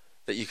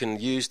that you can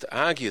use to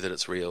argue that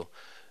it's real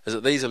is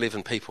that these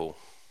 11 people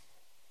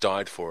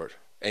died for it.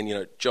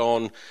 And,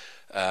 John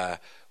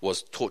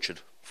was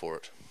tortured for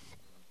it.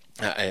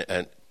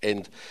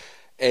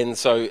 And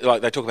so,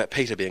 like, they talk about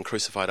Peter being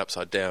crucified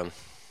upside down,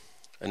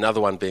 another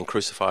one being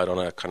crucified on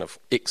a kind of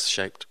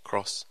X-shaped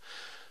cross,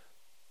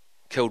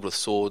 killed with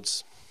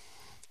swords.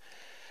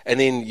 And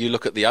then you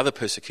look at the other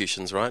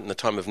persecutions, right? In the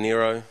time of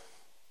Nero,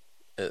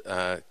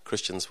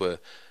 Christians were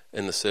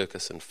in the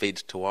circus and fed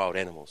to wild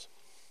animals.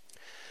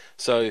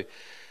 So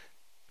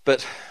you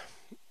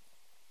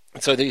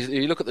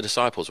look at the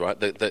disciples, right?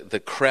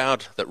 The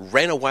crowd that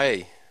ran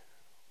away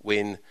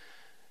when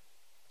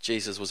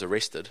Jesus was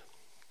arrested,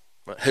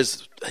 right?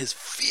 His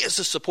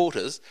fiercest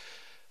supporters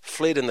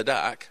fled in the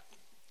dark,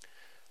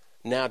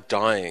 now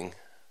dying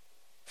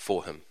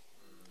for him.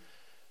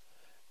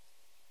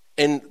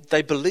 And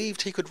they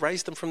believed he could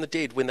raise them from the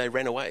dead when they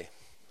ran away,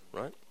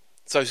 right?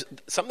 So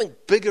something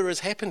bigger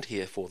has happened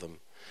here for them.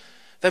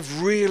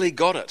 They've really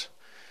got it.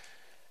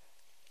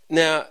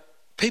 Now,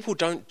 people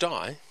don't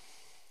die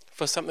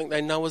for something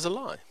they know is a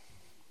lie,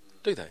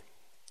 do they?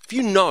 If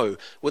you know,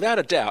 without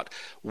a doubt,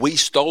 we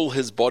stole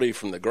his body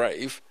from the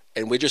grave,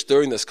 and we're just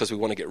doing this because we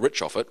want to get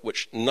rich off it,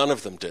 which none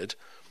of them did,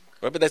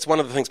 right? But that's one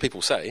of the things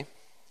people say.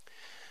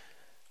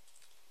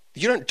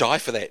 You don't die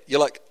for that. You're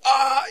like,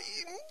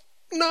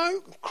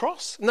 no,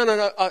 cross.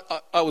 No,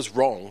 I was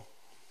wrong.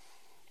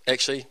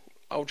 Actually,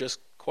 I'll just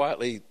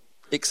quietly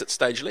exit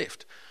stage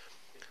left.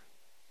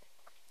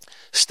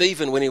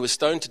 Stephen, when he was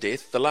stoned to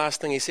death, the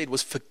last thing he said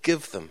was,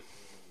 forgive them.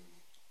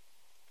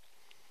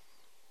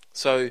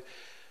 So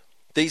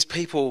these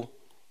people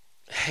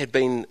had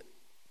been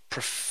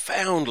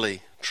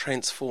profoundly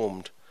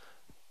transformed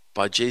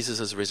by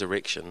Jesus'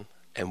 resurrection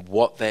and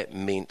what that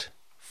meant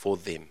for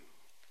them.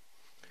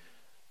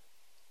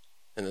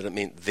 And that it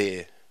meant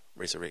their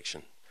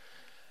resurrection.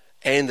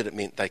 And that it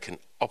meant they can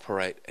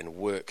operate and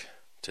work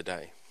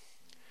today.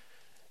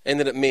 And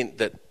that it meant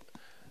that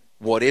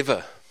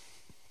whatever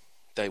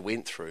they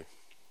went through,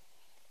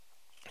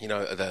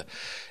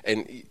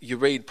 and you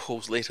read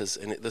Paul's letters,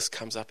 and this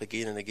comes up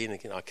again and again and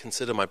again. I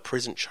consider my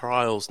present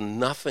trials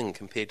nothing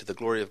compared to the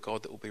glory of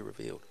God that will be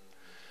revealed.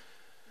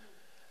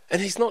 And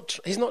he's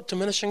not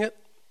diminishing it.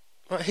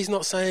 Right? He's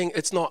not saying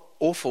it's not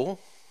awful,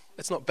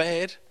 it's not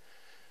bad,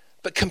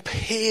 but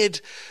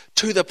compared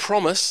to the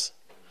promise,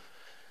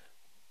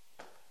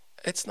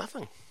 it's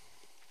nothing.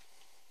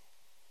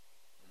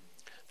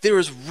 There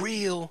is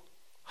real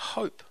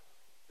hope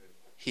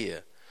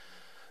here.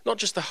 Not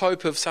just the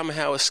hope of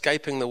somehow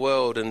escaping the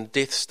world and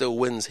death still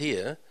wins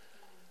here.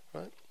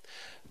 Right?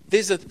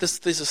 There's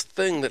this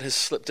thing that has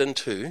slipped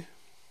into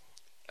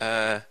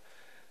a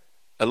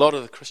lot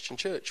of the Christian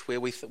church where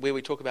we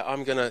talk about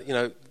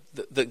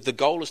the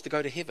goal is to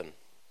go to heaven.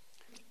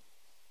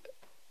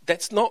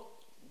 That's not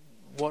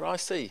what I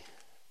see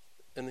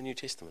in the New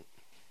Testament.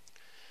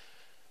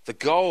 The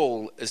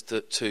goal is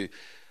to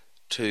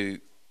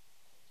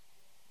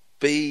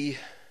be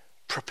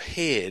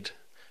prepared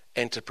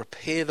and to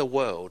prepare the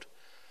world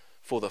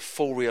for the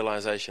full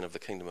realization of the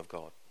kingdom of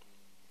God.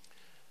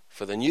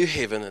 For the new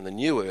heaven and the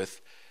new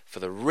earth, for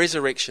the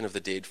resurrection of the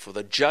dead, for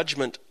the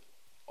judgment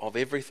of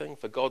everything,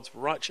 for God's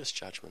righteous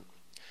judgment,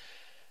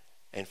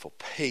 and for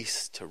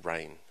peace to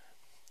reign,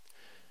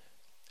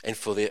 and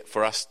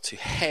for us to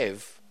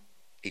have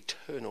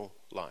eternal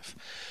life.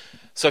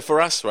 So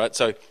for us, right,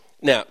 so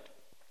now,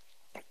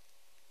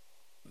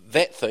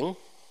 that thing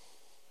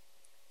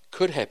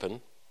could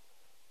happen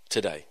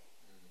today.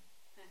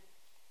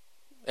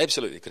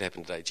 Absolutely could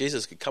happen today.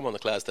 Jesus could come on the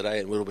clouds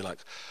today and we'll be like,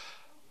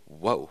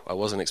 whoa, I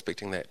wasn't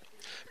expecting that.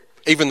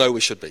 Even though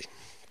we should be.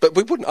 But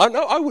we wouldn't.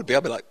 I would be.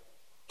 I'd be like,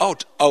 oh,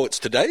 it's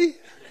today?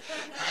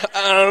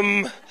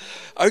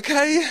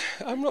 Okay,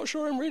 I'm not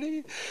sure I'm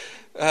ready.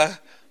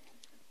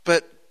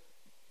 But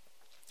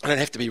I don't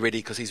have to be ready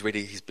because he's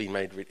ready. He's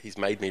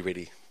made me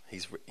ready.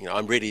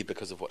 I'm ready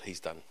because of what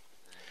he's done.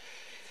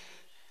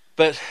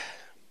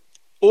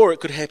 Or it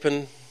could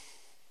happen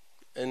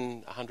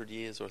in 100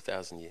 years or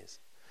 1,000 years.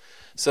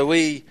 So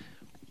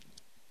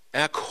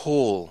our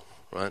call,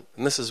 right,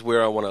 and this is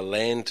where I want to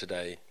land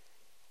today,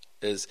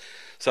 is,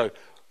 so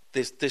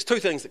there's two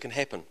things that can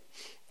happen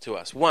to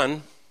us.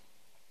 One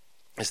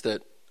is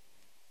that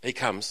he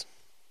comes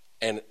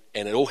and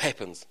it all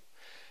happens,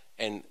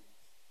 and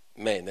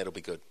man, that'll be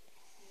good.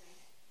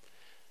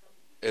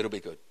 It'll be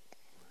good.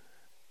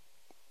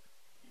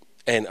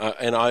 And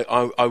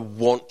I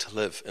want to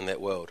live in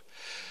that world.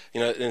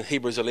 In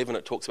Hebrews 11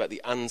 it talks about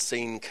the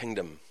unseen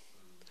kingdom,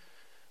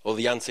 or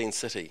the unseen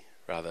city,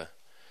 rather,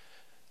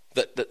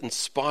 that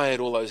inspired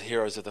all those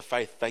heroes of the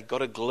faith. They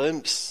got a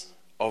glimpse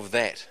of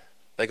that.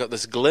 They got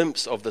this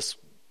glimpse of this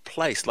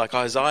place like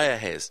Isaiah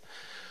has.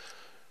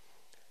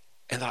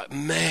 And like,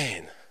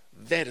 man,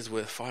 that is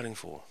worth fighting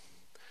for.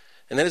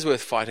 And that is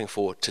worth fighting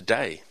for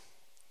today.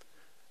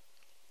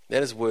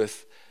 That is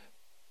worth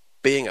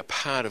being a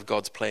part of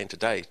God's plan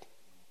today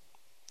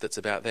that's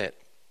about that.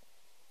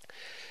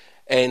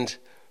 And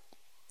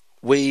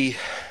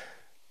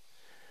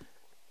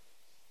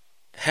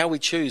how we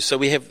choose. So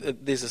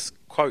there's this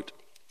quote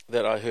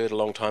that I heard a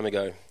long time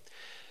ago,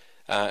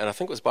 and I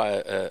think it was by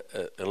an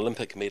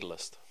Olympic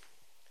medalist.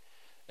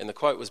 And the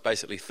quote was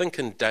basically, think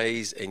in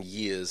days and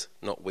years,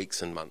 not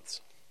weeks and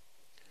months.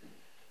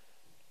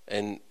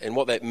 And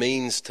what that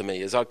means to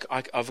me is I've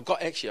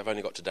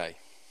only got today.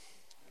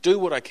 Do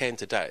what I can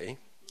today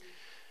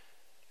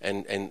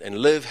and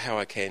live how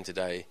I can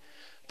today,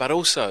 but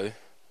also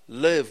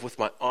live with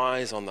my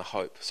eyes on the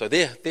hope. So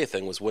their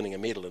thing was winning a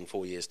medal in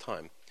 4 years'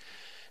 time.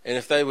 And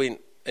if they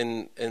went,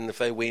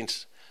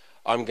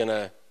 I'm going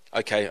to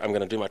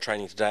do my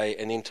training today,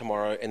 and then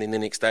tomorrow, and then the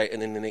next day,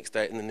 and then the next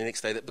day, and then the next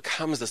day, that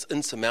becomes this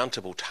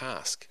insurmountable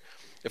task.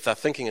 If they're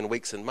thinking in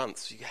weeks and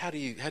months, how do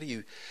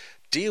you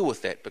deal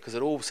with that? Because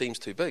it all seems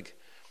too big.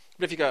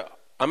 But if you go,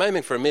 I'm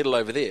aiming for a medal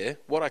over there,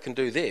 what I can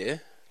do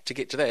there to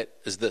get to that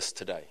is this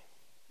today.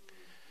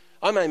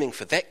 I'm aiming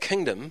for that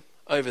kingdom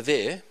over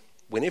there,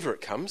 whenever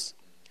it comes,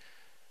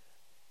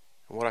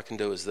 and what I can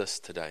do is this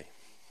today.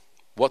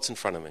 What's in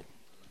front of me?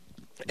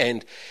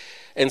 And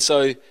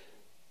so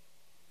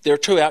there are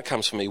two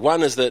outcomes for me.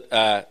 One is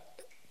that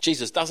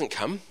Jesus doesn't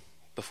come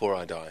before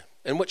I die.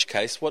 In which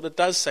case, what it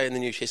does say in the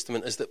New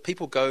Testament is that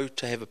people go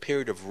to have a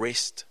period of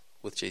rest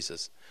with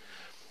Jesus,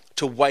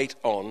 to wait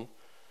on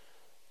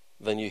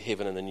the new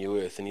heaven and the new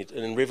earth. And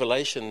in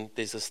Revelation,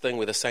 there's this thing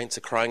where the saints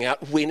are crying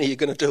out, when are you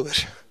going to do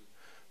it?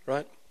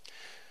 Right?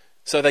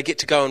 So they get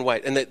to go and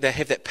wait, and they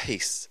have that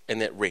peace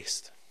and that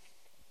rest.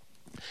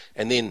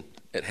 And then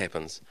it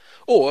happens.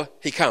 Or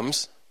he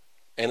comes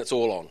and it's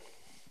all on.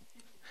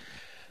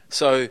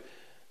 So,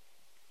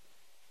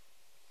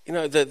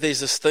 there's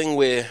this thing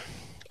where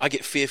I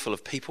get fearful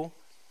of people.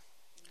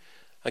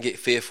 I get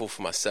fearful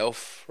for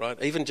myself,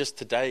 right? Even just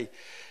today,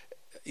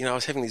 I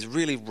was having these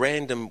really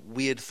random,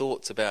 weird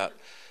thoughts about,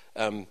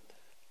 I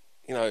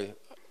was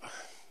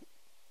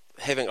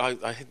having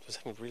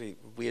really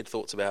weird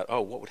thoughts about,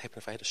 what would happen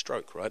if I had a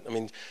stroke, right? I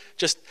mean,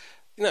 just,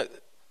 and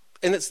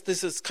there's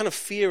this kind of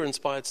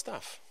fear-inspired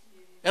stuff.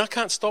 And I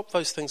can't stop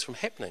those things from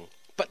happening.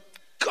 But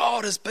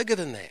God is bigger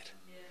than that.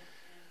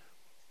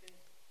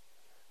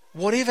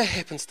 Whatever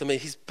happens to me,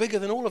 he's bigger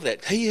than all of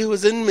that. He who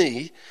is in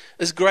me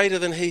is greater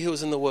than he who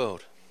is in the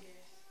world.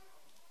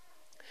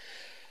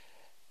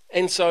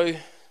 And so,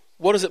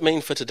 what does it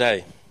mean for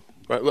today?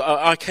 Right?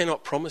 I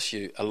cannot promise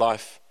you a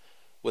life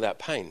without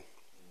pain.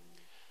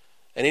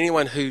 And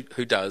anyone who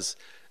does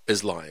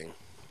is lying,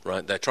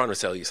 right? They're trying to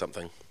sell you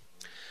something.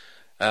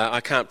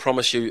 I can't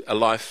promise you a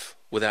life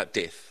without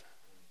death.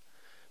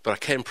 But I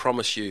can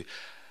promise you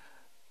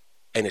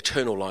an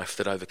eternal life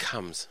that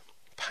overcomes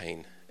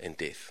pain and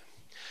death.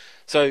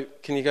 So,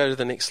 can you go to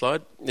the next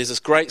slide? There's this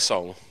great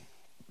song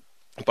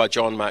by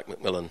John Mark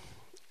McMillan.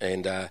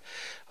 And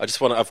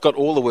I've got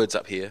all the words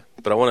up here,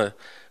 but I want to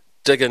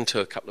dig into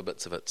a couple of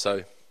bits of it.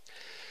 So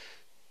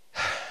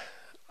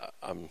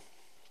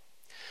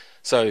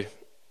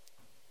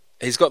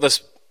he's got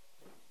this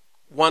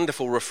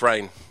wonderful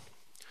refrain.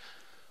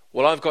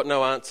 Well, I've got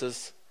no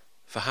answers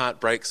for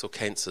heartbreaks or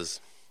cancers,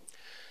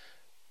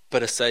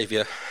 but a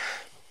Saviour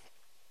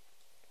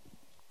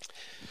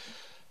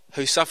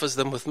who suffers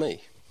them with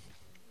me.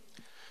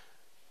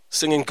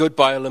 Singing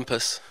Goodbye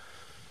Olympus.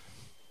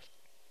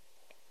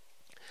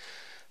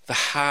 The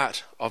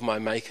heart of my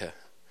Maker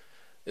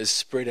is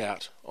spread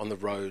out on the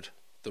road,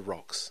 the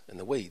rocks and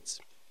the weeds.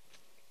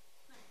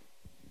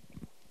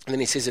 And then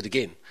he says it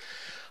again.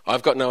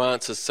 I've got no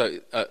answers. So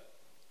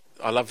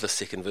I love the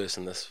second verse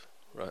in this.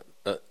 Right?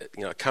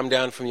 Come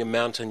down from your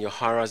mountain, your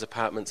high-rise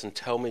apartments, and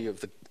tell me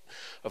of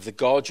the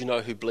God you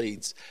know who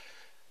bleeds.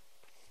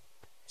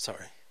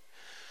 Sorry.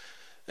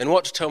 And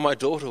what to tell my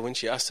daughter when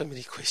she asks so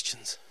many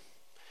questions.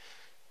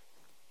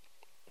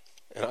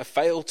 And I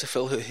fail to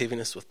fill her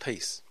heaviness with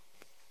peace.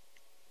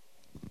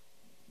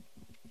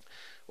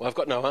 Well, I've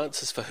got no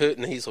answers for hurt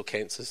knees or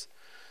cancers,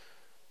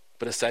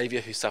 but a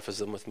Saviour who suffers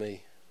them with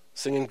me.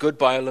 Singing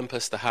Goodbye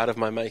Olympus, the heart of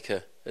my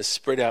Maker is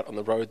spread out on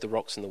the road, the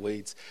rocks and the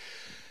weeds.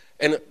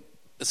 And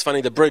it's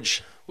funny, the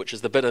bridge, which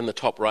is the bit in the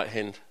top right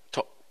hand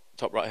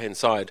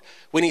side,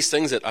 when he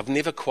sings it, I've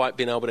never quite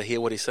been able to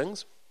hear what he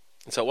sings.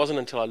 And so it wasn't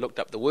until I looked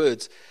up the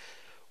words.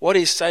 What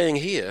he's saying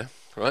here,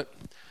 right?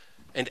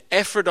 And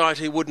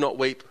Aphrodite would not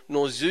weep,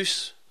 nor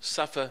Zeus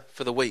suffer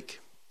for the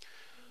weak.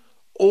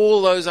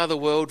 All those other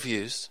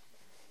worldviews,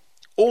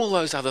 all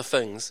those other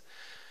things,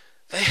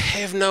 they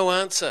have no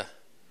answer.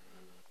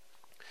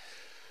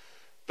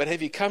 But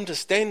have you come to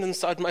stand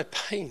inside my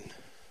pain?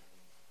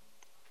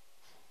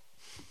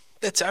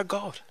 That's our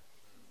God.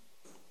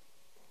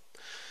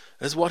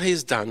 That's what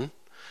he's done,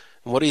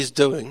 and what he's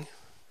doing,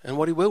 and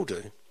what he will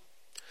do.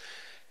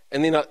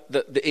 And then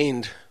the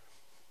end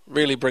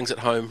really brings it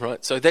home,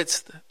 right? So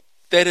that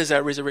is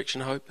our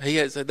resurrection hope. He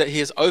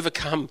has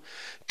overcome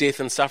death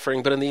and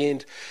suffering, but in the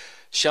end,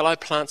 shall I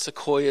plant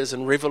sequoias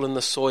and revel in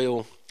the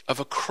soil of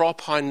a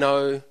crop I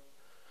know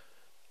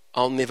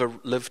I'll never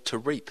live to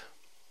reap?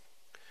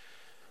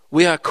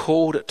 We are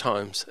called at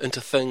times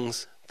into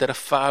things that are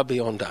far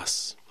beyond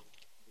us.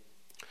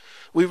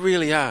 We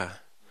really are.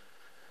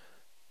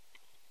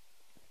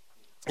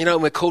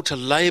 We're called to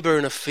labour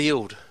in a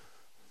field.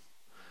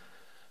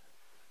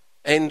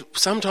 And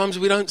sometimes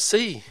we don't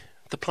see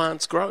the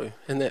plants grow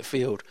in that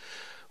field.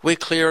 We're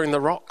clearing the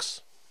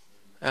rocks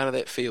out of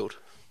that field.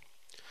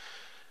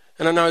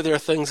 And I know there are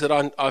things that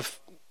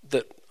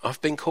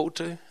I've been called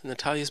to, and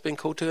Natalia's been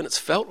called to, and it's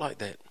felt like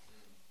that.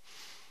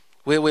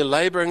 Where we're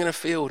labouring in a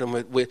field and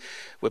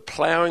we're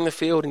ploughing the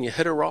field, and you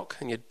hit a rock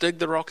and you dig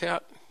the rock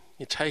out,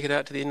 you take it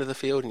out to the end of the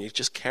field and you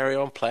just carry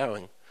on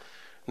ploughing.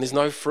 And there's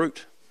no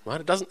fruit,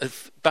 right?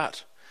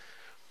 But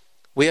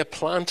we are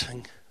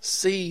planting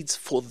seeds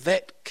for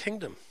that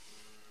kingdom.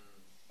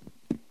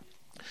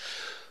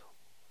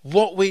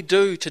 What we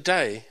do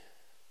today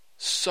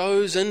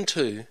sows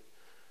into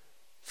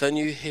the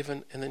new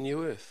heaven and the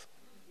new earth.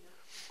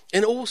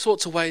 In all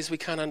sorts of ways we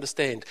can't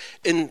understand.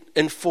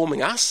 In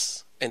forming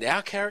us and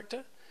our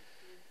character.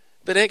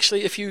 But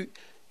actually, if you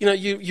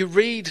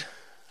read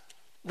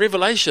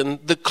Revelation,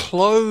 the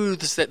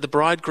clothes that the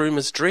bridegroom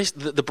is dressed,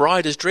 that the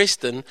bride is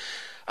dressed in,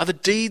 are the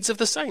deeds of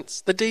the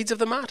saints, the deeds of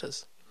the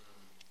martyrs.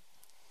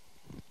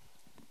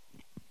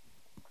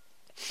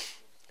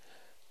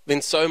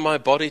 Then sow my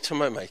body to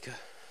my Maker,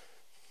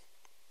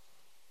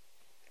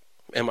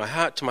 and my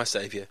heart to my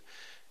Saviour,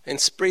 and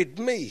spread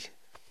me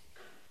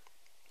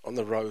on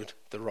the road,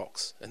 the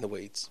rocks and the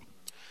weeds.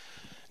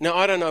 Now,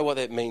 I don't know what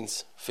that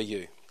means for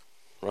you,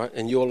 right,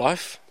 in your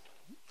life.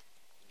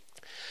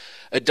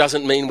 It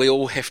doesn't mean we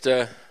all have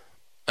to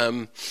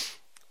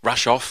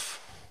rush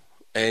off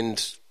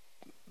and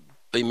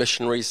be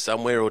missionaries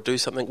somewhere or do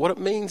something. What it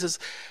means is,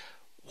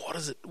 what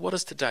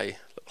does today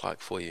look like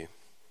for you?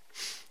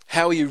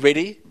 How are you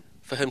ready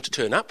for him to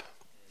turn up?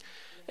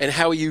 And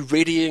how are you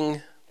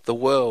readying the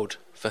world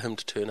for him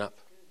to turn up?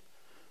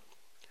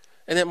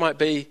 And that might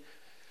be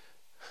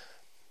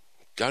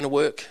going to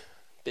work,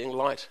 being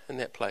light in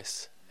that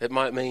place. It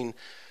might mean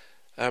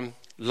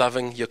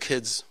loving your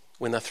kids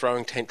when they're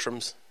throwing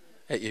tantrums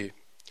at you.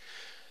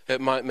 It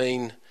might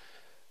mean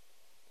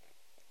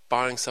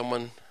buying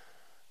someone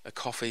a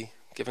coffee,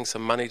 giving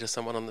some money to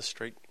someone on the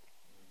street.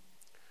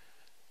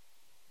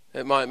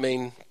 It might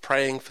mean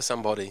praying for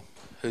somebody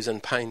who's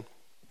in pain.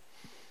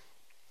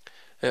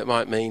 It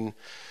might mean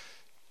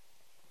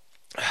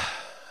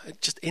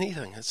just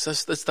anything.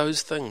 It's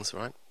those things,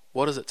 right?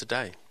 What is it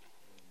today?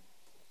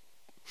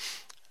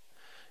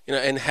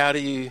 And how do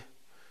you,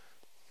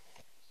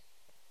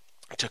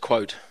 to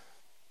quote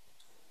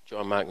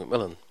John Mark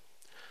McMillan,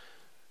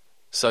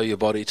 sow your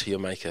body to your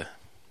maker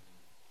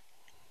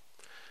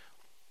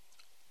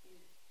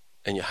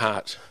and your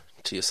heart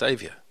to your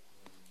Saviour.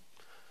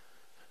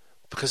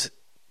 Because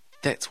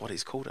that's what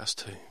he's called us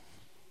to.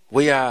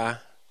 We are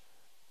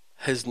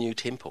his new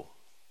temple.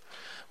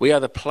 We are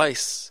the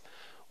place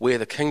where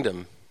the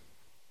kingdom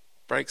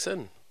breaks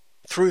in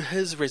through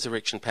his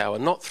resurrection power,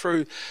 not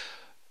through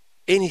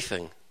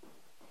anything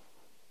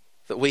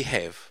that we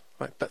have,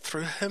 right? But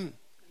through him.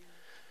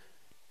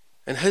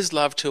 And his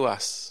love to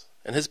us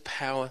and his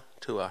power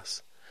to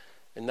us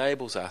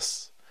enables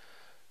us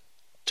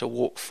to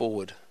walk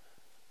forward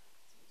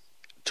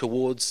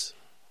towards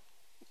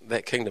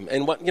that kingdom.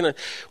 And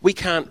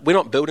we're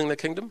not building the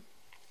kingdom.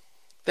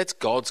 That's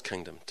God's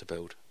kingdom to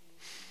build.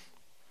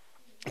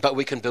 But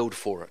we can build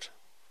for it.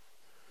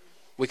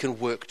 We can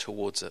work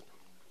towards it.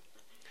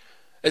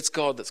 It's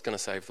God that's going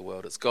to save the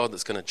world. It's God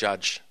that's going to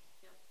judge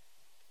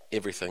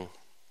everything.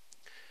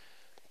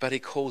 But he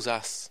calls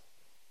us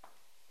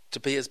to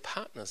be his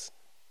partners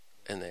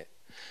in that.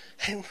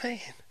 And man,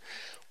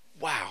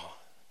 wow,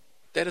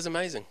 that is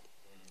amazing.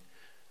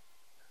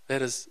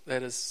 That is,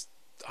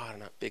 I don't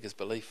know, beggars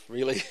belief,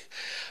 really.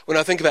 When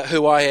I think about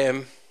who I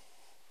am,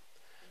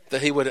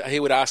 that he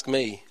would ask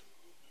me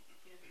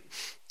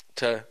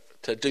to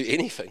do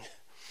anything.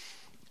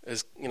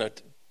 Is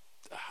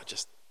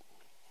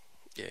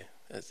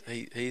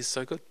he's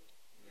so good.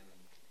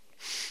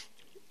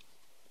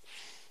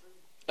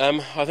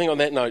 I think on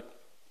that note,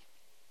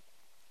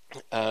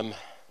 I'd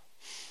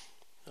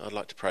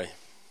like to pray.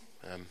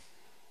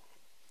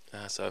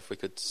 So if we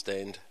could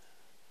stand.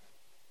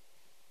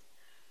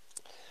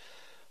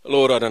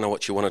 Lord, I don't know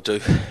what you want to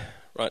do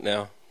right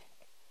now.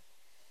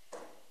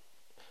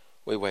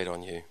 We wait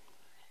on you.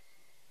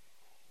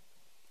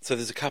 So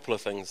there's a couple of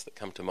things that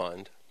come to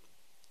mind,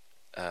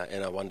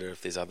 and I wonder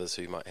if there's others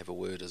who might have a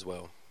word as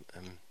well.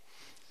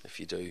 If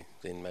you do,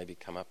 then maybe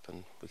come up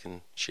and we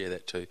can share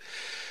that too.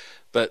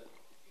 But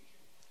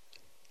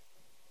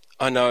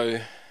I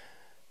know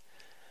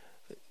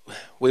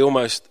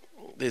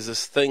there's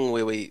this thing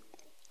where we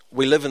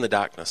live in the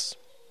darkness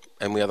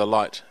and we are the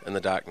light in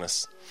the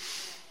darkness.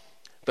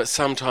 But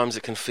sometimes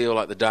it can feel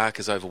like the dark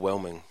is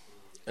overwhelming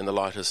and the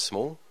light is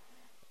small.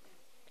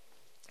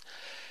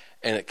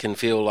 And it can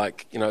feel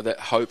like, that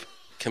hope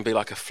can be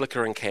like a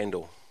flickering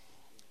candle.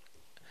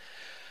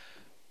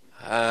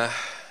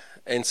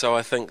 And so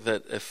I think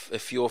that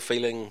if you're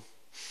feeling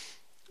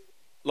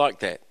like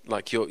that,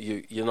 like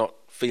you're not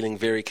feeling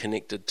very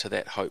connected to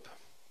that hope,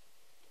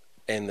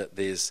 and that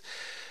there's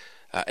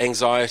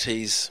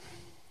anxieties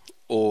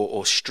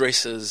or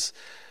stresses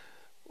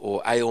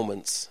or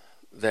ailments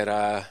that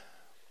are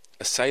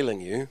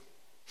assailing you,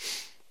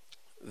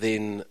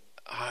 then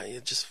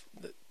I'd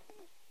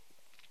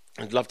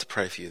love to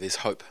pray for you. There's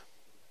hope.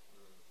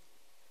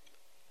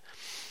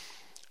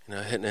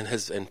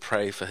 And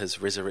pray for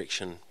his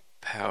resurrection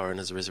power and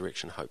his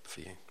resurrection hope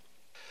for you.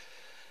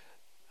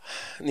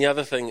 And the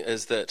other thing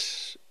is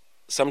that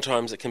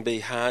sometimes it can be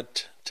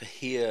hard to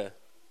hear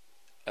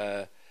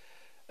a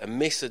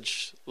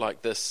message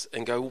like this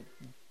and go,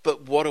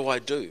 but what do I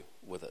do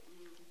with it?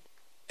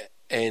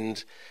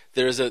 And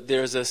there is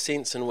a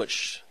sense in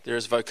which there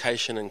is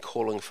vocation and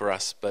calling for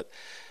us,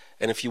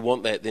 and if you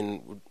want that,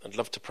 then I'd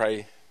love to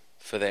pray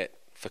for that,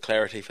 for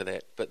clarity for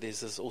that. But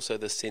there's also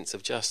this sense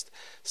of just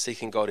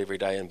seeking God every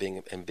day and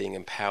being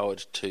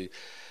empowered to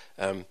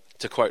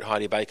quote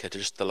Heidi Baker,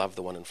 to love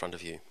the one in front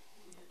of you,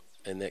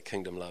 and that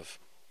kingdom love.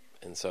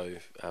 And so,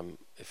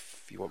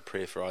 if you want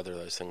prayer for either of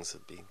those things,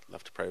 I'd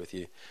love to pray with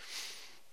you.